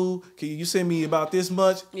into school. Can you send me about this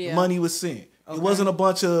much? Yeah. Money was sent. Okay. It wasn't a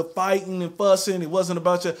bunch of fighting and fussing. It wasn't a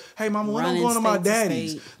bunch of, hey, mama, when I'm going to my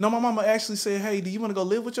daddy's. No, my mama actually said, hey, do you want to go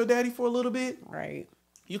live with your daddy for a little bit? Right.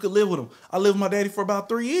 You could live with him. I lived with my daddy for about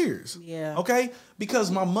 3 years. Yeah. Okay?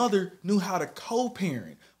 Because my mother knew how to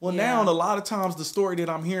co-parent. Well, now, a lot of times, the story that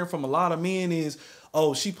I'm hearing from a lot of men is,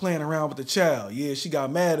 oh, she playing around with the child. Yeah, she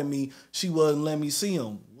got mad at me. She wasn't letting me see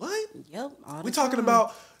him. What? Yep. We talking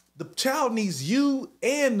about the child needs you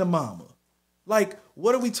and the mama. Like,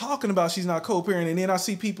 what are we talking about? She's not co-parenting. And then I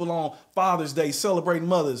see people on Father's Day celebrating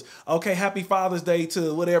mothers. Okay, happy Father's Day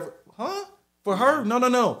to whatever. Huh? For her?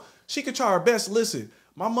 No. She could try her best. Listen,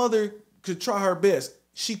 my mother could try her best.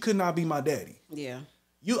 She could not be my daddy. Yeah.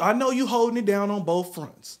 I know you holding it down on both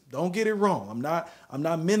fronts. Don't get it wrong. I'm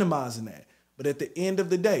not minimizing that. But at the end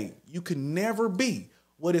of the day, you can never be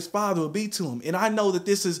what his father would be to him. And I know that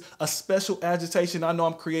this is a special agitation. I know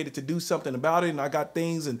I'm created to do something about it, and I got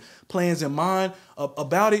things and plans in mind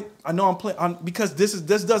about it. I know because this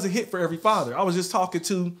doesn't hit for every father. I was just talking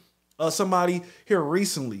to somebody here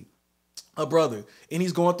recently, a brother, and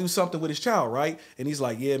he's going through something with his child, right? And he's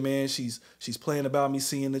like, yeah, man, she's playing about me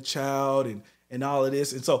seeing the child and all of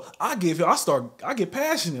this. And so I get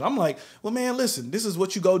passionate. I'm like, well, man, listen, this is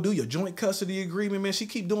what you go do, your joint custody agreement, man. She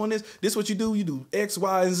keep doing this. This is what you do X,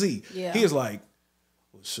 Y, and Z. Yeah. He is like,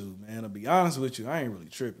 well, shoot, man, to be honest with you, I ain't really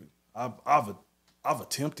tripping. I've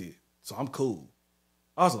attempted, so I'm cool.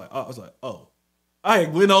 I was like, oh. I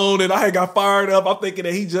had went on and I had got fired up. I'm thinking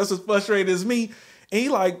that he just as frustrated as me. And he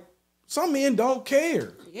like, some men don't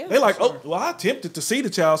care. Yeah, they like, sure. Oh, well, I attempted to see the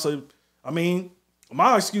child. So, I mean,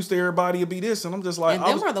 my excuse to everybody would be this, and I'm just like, and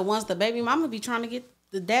them are the ones the baby mama be trying to get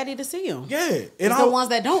the daddy to see him. Yeah, and it's the ones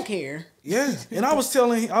that don't care. Yeah, and I was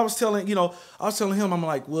telling him, I'm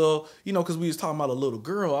like, well, because we was talking about a little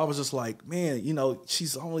girl. I was just like, man,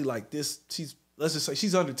 she's only like this. Let's just say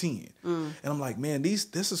she's under 10. And I'm like, man,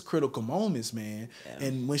 this is critical moments, man. Yeah.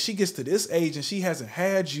 And when she gets to this age and she hasn't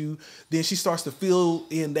had you, then she starts to fill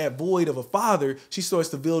in that void of a father. She starts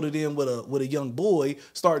to build it in with a young boy,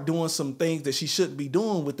 start doing some things that she shouldn't be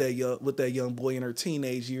doing with that young boy in her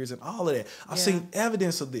teenage years and all of that. I've seen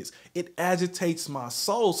evidence of this. It agitates my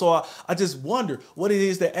soul. So I just wonder what it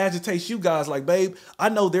is that agitates you guys. Like, babe, I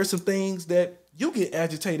know there's some things that you get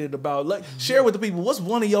agitated about. Like, share with the people, what's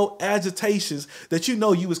one of your agitations that you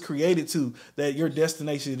was created to, that your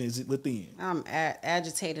destination is within? I'm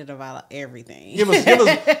agitated about everything. Give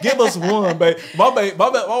us one, babe. My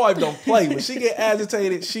wife don't play. When she get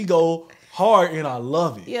agitated, she go hard, and I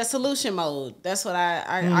love it. Yeah, solution mode. That's what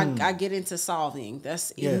I get into solving.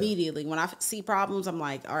 That's immediately when I see problems, I'm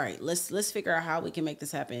like, all right, let's figure out how we can make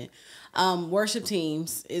this happen. Worship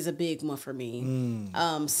teams is a big one for me.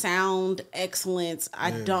 Sound excellence.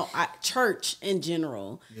 Church in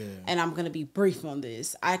general. Yeah. And I'm gonna be brief on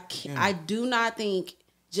this. I do not think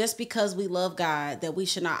just because we love God that we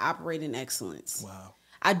should not operate in excellence. Wow.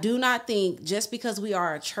 I do not think just because we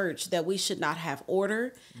are a church that we should not have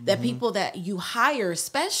order, that people that you hire,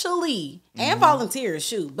 especially, and volunteers,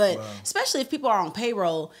 shoot, but especially if people are on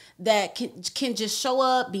payroll, that can just show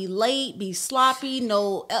up, be late, be sloppy,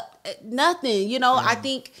 no, nothing, you know. I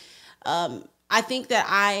think that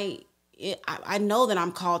I know that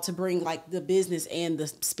I'm called to bring like the business and the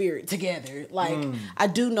spirit together. Like I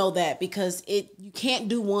do know that, because you can't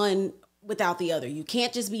do one without the other. You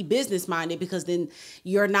can't just be business minded, because then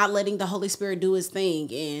you're not letting the Holy Spirit do his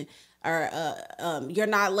thing, and you're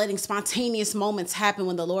not letting spontaneous moments happen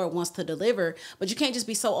when the Lord wants to deliver. But you can't just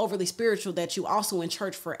be so overly spiritual that you also in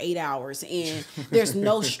church for 8 hours and there's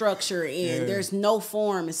no structure and there's no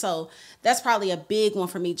form. And so that's probably a big one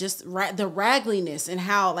for me, just the raggliness, and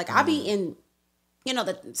how like I be in, you know,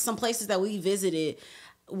 some places that we visited,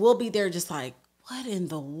 we'll be there just like, what in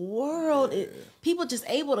the world? People just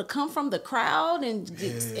able to come from the crowd and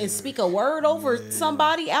speak a word over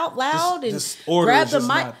somebody out loud and just grab the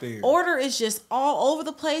mic. Order is just all over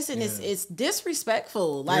the place, and it's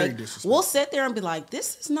disrespectful. Like we'll sit there and be like,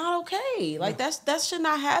 this is not okay. Like that should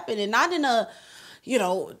not happen, and not in a, you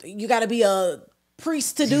know, you got to be a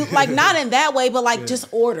priest to do, like not in that way, but like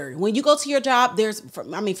just order. When you go to your job, for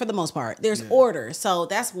the most part, there's order. So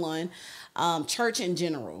that's one. Church in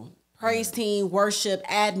general. Praise team, worship,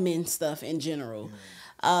 admin stuff in general.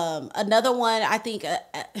 Another one, I think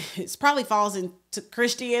it probably falls into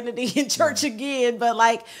Christianity and church again, but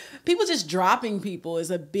like people just dropping people is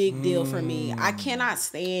a big deal for me. I cannot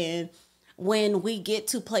stand when we get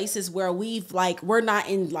to places where we're not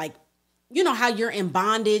in like, you know how you're in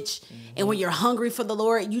bondage and when you're hungry for the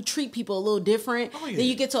Lord, you treat people a little different. Oh, yeah. Then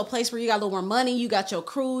you get to a place where you got a little more money, you got your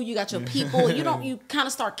crew, you got your people, you kind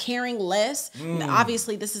of start caring less. Now,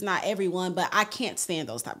 obviously, this is not everyone, but I can't stand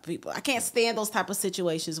those type of people. I can't stand those type of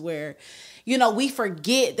situations where, you know, we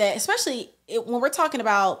forget that, especially when we're talking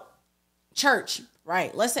about church,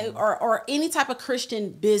 right? Let's say, or any type of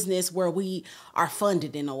Christian business where we are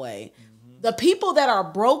funded in a way. The people that are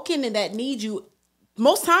broken and that need you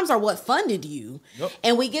most times are what funded you. Yep.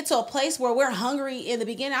 And we get to a place where we're hungry in the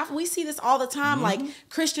beginning. We see this all the time, like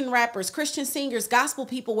Christian rappers, Christian singers, gospel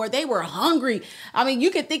people, where they were hungry. I mean, you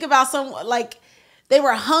can think about some, like, they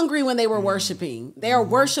were hungry when they were worshiping. They are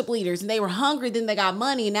worship leaders, and they were hungry. Then they got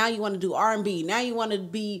money, and now you want to do R&B. Now you want to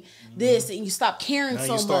be this, and you stop caring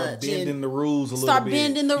so much. You start bending the rules a little bit. Start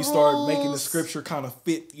bending the rules. You start making the scripture kind of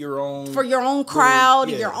fit your own, for your own crowd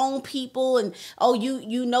and your own people. And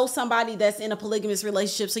you know somebody that's in a polygamous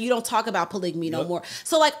relationship, so you don't talk about polygamy no more.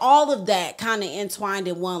 So like all of that kind of entwined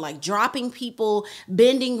in one, like dropping people,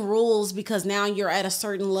 bending rules because now you're at a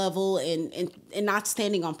certain level, and not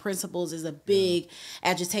standing on principles is a big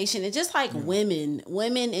agitation. And just like women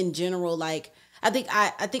in general, like I think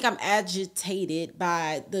I'm agitated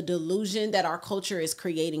by the delusion that our culture is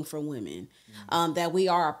creating for women, that we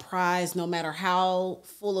are a prize no matter how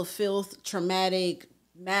full of filth, traumatic,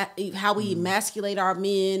 how we emasculate our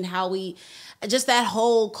men, how we just that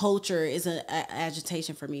whole culture is an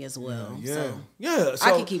agitation for me as well. So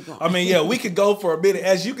I can keep going. I mean, we could go for a minute.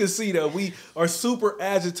 As you can see, that we are super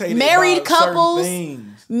agitated. Married couples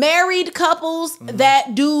Mm-hmm.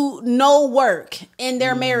 that do no work in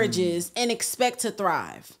their marriages and expect to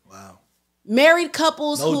thrive. Wow. Married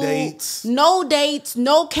couples no dates,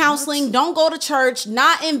 no counseling, don't go to church,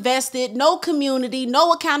 not invested, no community,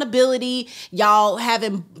 no accountability. Y'all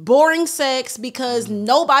having boring sex because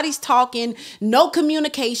nobody's talking, no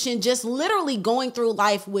communication, just literally going through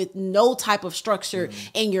life with no type of structure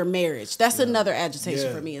in your marriage. That's another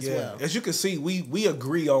agitation for me as well. As you can see, we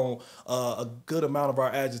agree on a good amount of our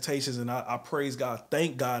agitations, and I praise God,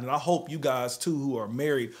 thank God, and I hope you guys too who are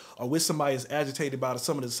married or with somebody that's agitated about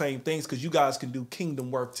some of the same things, because you guys can do kingdom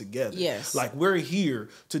work together. Yes. Like we're here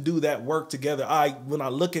to do that work together. When I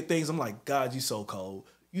look at things, I'm like, God, you so cold.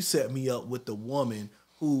 You set me up with the woman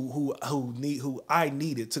who I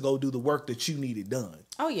needed to go do the work that you needed done.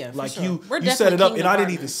 Oh yeah, like sure. you set it up, and I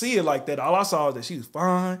didn't even see it like that. All I saw was that she was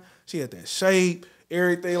fine. She had that shape,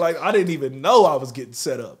 everything. Like I didn't even know I was getting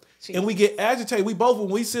set up. And we get agitated. We both, when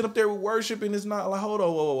we sit up there with worship, and it's not like, hold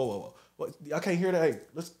on, whoa. I can't hear that. Hey,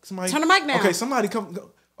 somebody turn the mic down. Okay, somebody come.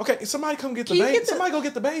 Okay, somebody come get the baby. Somebody go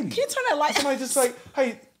get the baby. Can you turn that light? Somebody just say,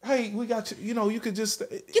 hey, we got you. You know, you could just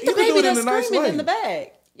get the baby that's screaming in the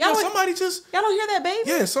bag. Y'all somebody just y'all don't hear that baby?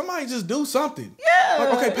 Yeah, somebody just do something. Yeah.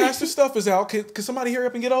 Like, okay, pastor stuff is out. Can somebody hurry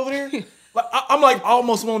up and get over there? Like I'm like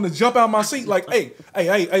almost wanting to jump out my seat. Like, hey,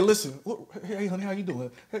 listen, hey, honey, how you doing?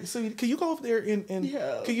 Hey, so can you go over there and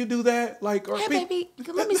can you do that? Like, or hey, baby,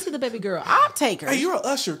 let me see the baby girl. I'll take her. Hey, you're an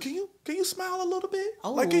usher. Can you smile a little bit?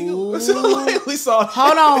 Oh, like, can you? Like, we saw.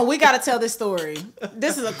 Hold on, we got to tell this story.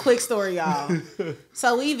 This is a quick story, y'all.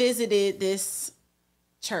 So we visited this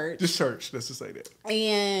church. Let's just say that.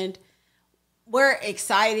 And we're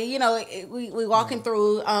excited. You know, we walking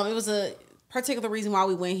through. It was a particular reason why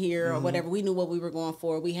we went here or whatever. We knew what we were going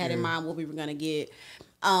for. We had in mind what we were going to get.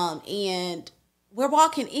 And we're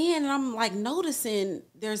walking in and I'm like noticing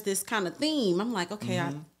there's this kind of theme. I'm like, okay,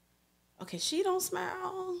 okay, she don't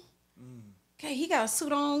smile. Okay, he got a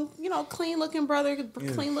suit on, you know, clean looking brother,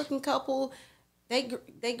 clean looking couple. They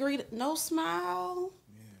greeted, no smile.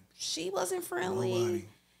 Yeah. She wasn't friendly. Nobody.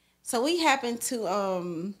 So we happened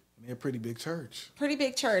to pretty big church. Pretty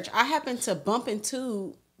big church. I happened to bump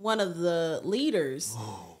into one of the leaders.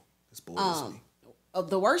 Oh, this bothers me. Of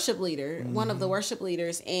the worship leader, one of the worship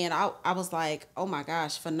leaders, and I was like, oh my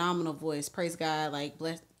gosh, phenomenal voice, praise God, like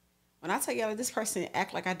bless. When I tell y'all, this person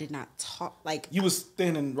act like I did not talk, like you was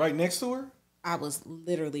standing right next to her. I was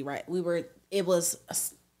literally right. I was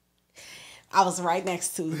right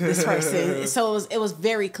next to this person, so it was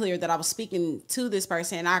very clear that I was speaking to this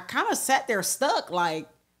person. And I kind of sat there stuck, like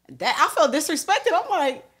that. I felt disrespected. I'm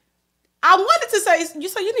like, I wanted to say, you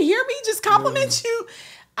didn't hear me just compliment you.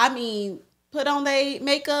 I mean, put on their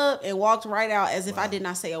makeup and walked right out as if I did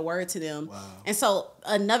not say a word to them. Wow. And so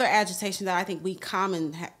another agitation that I think we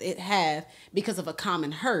have because of a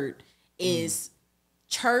common hurt is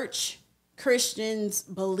church, Christians,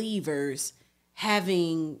 believers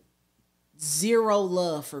having zero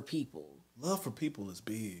love for people. Love for people is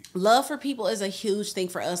big. Love for people is a huge thing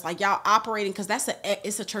for us. Like y'all operating, because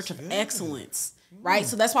it's a church of excellence. Right,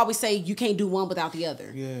 so that's why we say you can't do one without the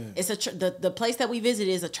other. Yeah, it's the place that we visit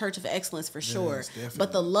is a church of excellence for sure. Yes,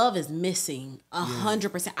 but the love is missing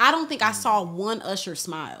 100%. I don't think I saw one usher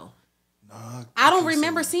smile. Nah, I don't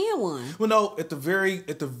remember seeing one. Well, no, at the very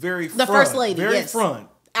front, the first lady, very front,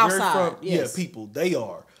 outside, very front, yes. people they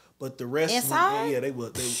are. But the rest, inside, it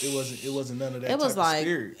wasn't none of that. It was type like, of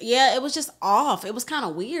spirit. Yeah, it was just off. It was kind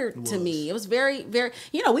of weird to me. It was very, very.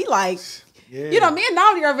 You know, we like. Yeah. You know, me and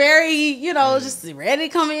Nadia are very, you know, just ready to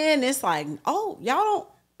come in. It's like, oh, y'all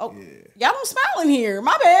don't smile in here.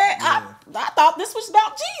 My bad. Yeah. I thought this was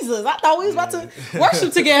about Jesus. I thought we was about to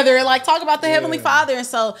worship together and like talk about the Heavenly Father. And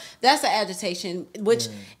so that's the agitation, which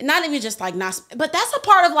not even just like but that's a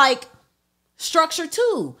part of like structure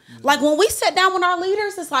too. Yeah. Like when we sit down with our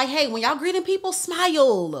leaders, it's like, hey, when y'all greeting people,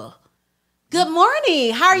 smile. Good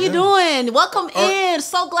morning. How are you doing? Welcome in.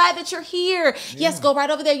 So glad that you're here. Yeah. Yes, go right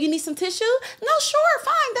over there. You need some tissue? No, sure.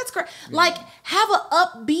 Fine. That's great. Yeah. Like, have an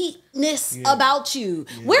upbeatness about you.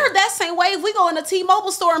 Yeah. We're that same way. If we go in a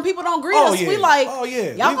T-Mobile store and people don't greet us, we like,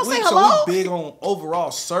 y'all gonna say hello? So we big on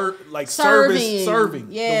overall serving.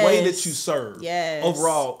 Yes. The way that you serve. Yes.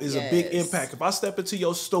 Overall is a big impact. If I step into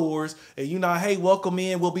your stores and you're not, hey, welcome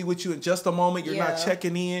in. We'll be with you in just a moment. You're not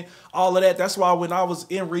checking in. All of that. That's why when I was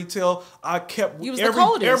in retail, I kept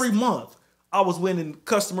every month I was winning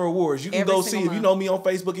customer awards. You can go see if you know me on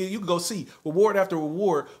Facebook. You can go see reward after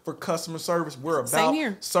reward for customer service. We're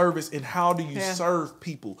about service and how do you serve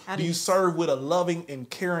people? Do you serve with a loving and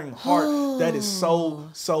caring heart that is so?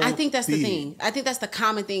 I think that's the thing. I think that's the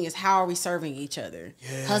common thing is how are we serving each other?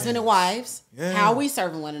 Yes. Husband and wives. Yeah. How are we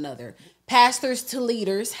serving one another? Pastors to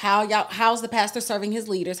leaders, how's the pastor serving his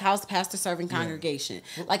leaders? How's the pastor serving congregation?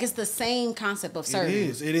 Like it's the same concept of serving.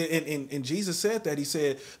 It is. And Jesus said that. He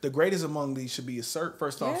said the greatest among these should be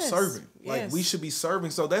first off serving. Like we should be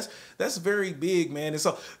serving. So that's very big, man. And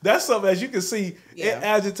so that's something, as you can see, it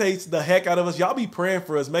agitates the heck out of us. Y'all be praying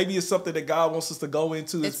for us. Maybe it's something that God wants us to go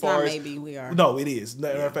into as far as maybe we are. No, it is.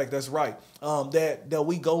 Matter of fact, that's right. That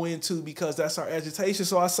we go into because that's our agitation.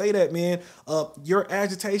 So I say that, man, your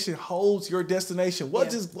agitation holds your destination.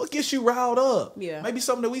 What gets you riled up? Yeah. Maybe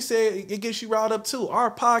something that we said, it gets you riled up too.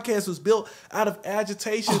 Our podcast was built out of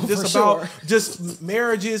agitation, just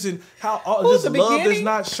marriages and how just love is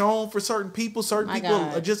not shown for certain people. Certain people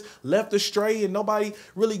are just left astray and nobody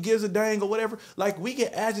really gives a dang or whatever. Like we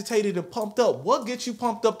get agitated and pumped up. What gets you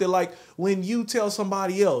pumped up that like when you tell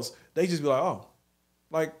somebody else, they just be like, oh.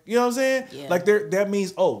 Like, you know what I'm saying? Yeah. Like that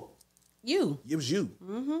means, oh. It was you.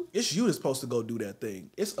 Mm-hmm. It's you that's supposed to go do that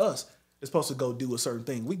thing. It's us that's supposed to go do a certain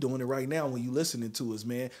thing. We doing it right now when you listening to us,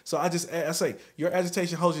 man. So I say, your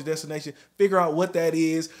agitation holds your destination. Figure out what that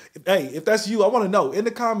is. If that's you, I want to know. In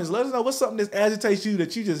the comments, let us know what's something that agitates you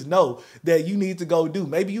that you just know that you need to go do.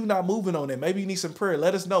 Maybe you're not moving on that. Maybe you need some prayer.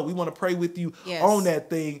 Let us know. We want to pray with you on that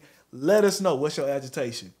thing. let us know what's your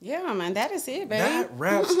agitation. Yeah, man, that is it, baby. That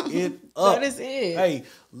wraps it up. That is it. Hey,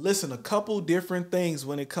 listen, a couple different things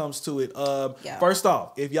when it comes to it. First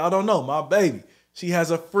off, if y'all don't know, my baby, she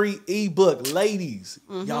has a free ebook. Ladies,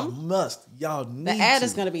 y'all need the ad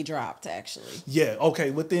is going to be dropped, actually. Yeah,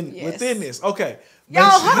 okay, within this. Okay. Y'all,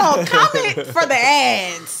 hold on, comment for the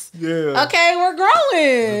ads. Yeah. Okay, we're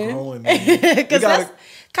growing. We're growing, man. Because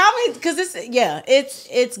comment, because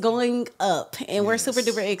it's going up, and we're super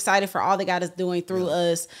duper excited for all that God is doing through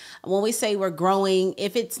us. When we say we're growing,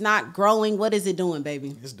 if it's not growing, what is it doing,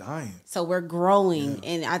 baby? It's dying. So we're growing,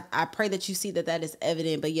 and I pray that you see that is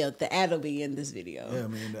evident. But yeah, the ad will be in this video. Yeah,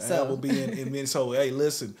 man, the ad will be in. So hey,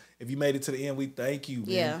 listen, if you made it to the end, we thank you, man.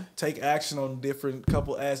 Yeah. Take action on different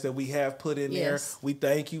couple ads that we have put in there. We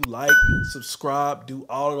thank you. Like, subscribe, do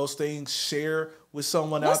all of those things. Share with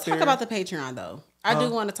someone out there. Let's talk about the Patreon, though. I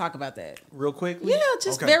do want to talk about that. Real quickly? Yeah,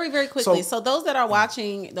 just very, very quickly. So those that are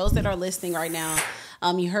watching, those that are listening right now,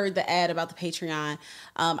 you heard the ad about the Patreon.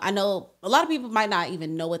 I know a lot of people might not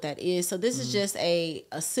even know what that is. So this is just a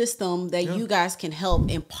system that you guys can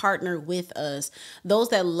help and partner with us. Those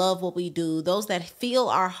that love what we do, those that feel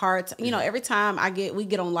our hearts. You know, every time we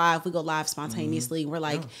get on live, we go live spontaneously. We're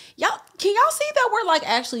like, can y'all see that we're like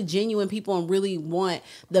actually genuine people and really want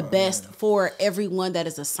the best for everyone that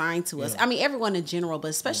is assigned to us? I mean, everyone in general, but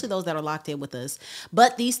especially those that are locked in with us.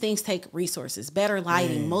 But these things take resources, better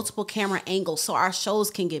lighting, multiple camera angles, so our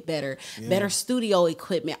shows can get better, better studio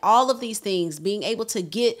equipment, all of these things, being able to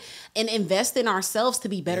get and invest in ourselves to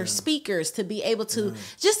be better speakers, to be able to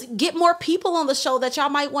just get more people on the show that y'all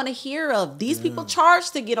might want to hear of. These people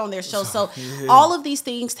charge to get on their show. So all of these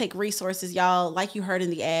things take resources, y'all. Like you heard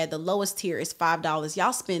in the ad, the lowest tier is $5.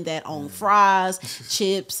 Y'all spend that on fries,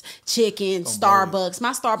 chips, chicken, Starbucks.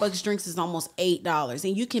 My Starbucks drinks is almost $8,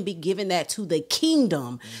 and you can be giving that to the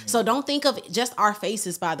kingdom. So don't think of just our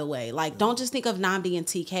faces, by the way. Like, don't just think of Namdi and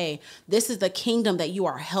TK. This is the kingdom that you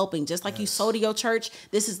are helping. Just like you sow to your church,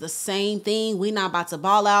 this is the same thing. We not about to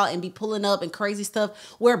ball out and be pulling up and crazy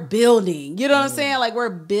stuff. We're building. You know what I'm saying? Like, we're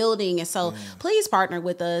building. And so please partner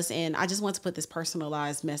with us. And I just want to put this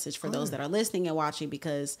personalized message for those that are listening and watching,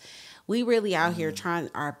 because we really out here trying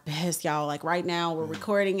our best, y'all. Like right now, we're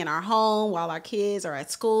recording in our home while our kids are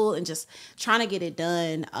at school and just trying to get it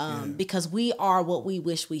done because we are what we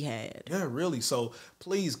wish we had. Yeah, really. So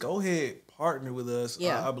please go ahead, partner with us.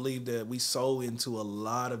 Yeah. I believe that we sow into a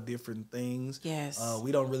lot of different things. Yes.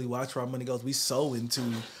 We don't really watch where our money goes. We sow into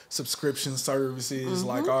subscription services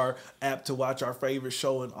like our app to watch our favorite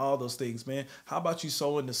show and all those things, man. How about you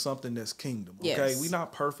sow into something that's kingdom? Okay. Yes. We're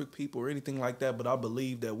not perfect people or anything like that, but I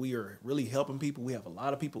believe that we are really helping people. We have a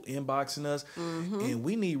lot of people inboxing us, and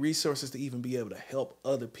we need resources to even be able to help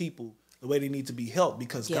other people the way they need to be helped,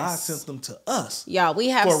 because God sent them to us. Yeah, we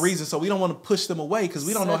have for a reason. So we don't want to push them away because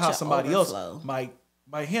we don't know how somebody else might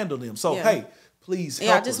handle them. So hey, please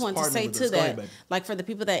help us. I just want to say to that, like for the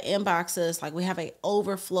people that inbox us, like we have an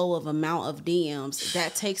overflow of amount of DMs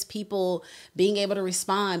that takes people being able to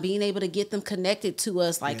respond, being able to get them connected to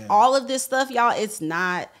us. Like all of this stuff, y'all, it's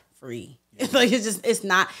not free. Like it's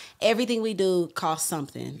not, everything we do costs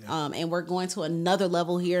something. And we're going to another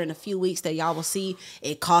level here in a few weeks that y'all will see.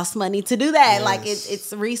 It costs money to do that. Like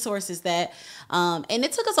it's resources that and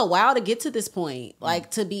it took us a while to get to this point, like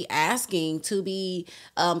to be asking, to be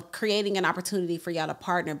creating an opportunity for y'all to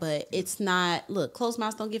partner. But it's not, look, closed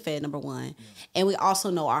mouths don't get fed, number one. And we also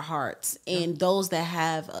know our hearts, and those that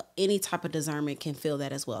have any type of discernment can feel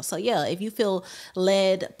that as well. So yeah, if you feel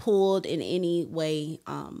led, pulled in any way,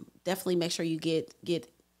 definitely make sure you get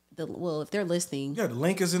the, well, if they're listening. Yeah, the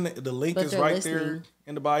link is in the link is right there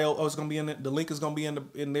in the bio. Oh, it's gonna be in the link is gonna be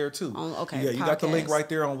in there too. Okay. Yeah, you got the link right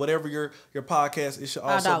there on whatever your podcast. It should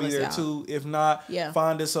also be there too. If not,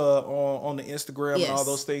 find us on the Instagram and all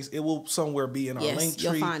those things. It will somewhere be in our link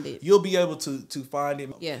tree. You'll find it. You'll be able to find it.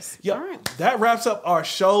 Yes. Yeah. All right. That wraps up our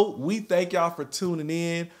show. We thank y'all for tuning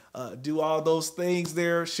in. Do all those things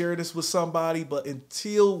there. Share this with somebody. But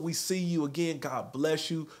until we see you again, God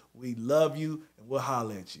bless you. We love you, and we'll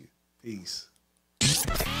holler at you. Peace.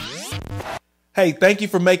 Hey, thank you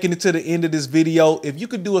for making it to the end of this video. If you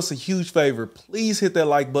could do us a huge favor, please hit that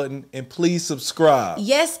like button and please subscribe.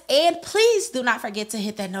 Yes, and please do not forget to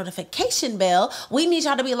hit that notification bell. We need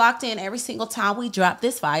y'all to be locked in every single time we drop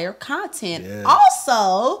this fire content. Yeah.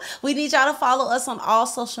 Also, we need y'all to follow us on all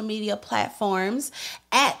social media platforms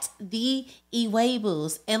at the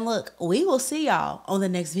E12. And look, we will see y'all on the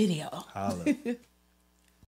next video. Holla.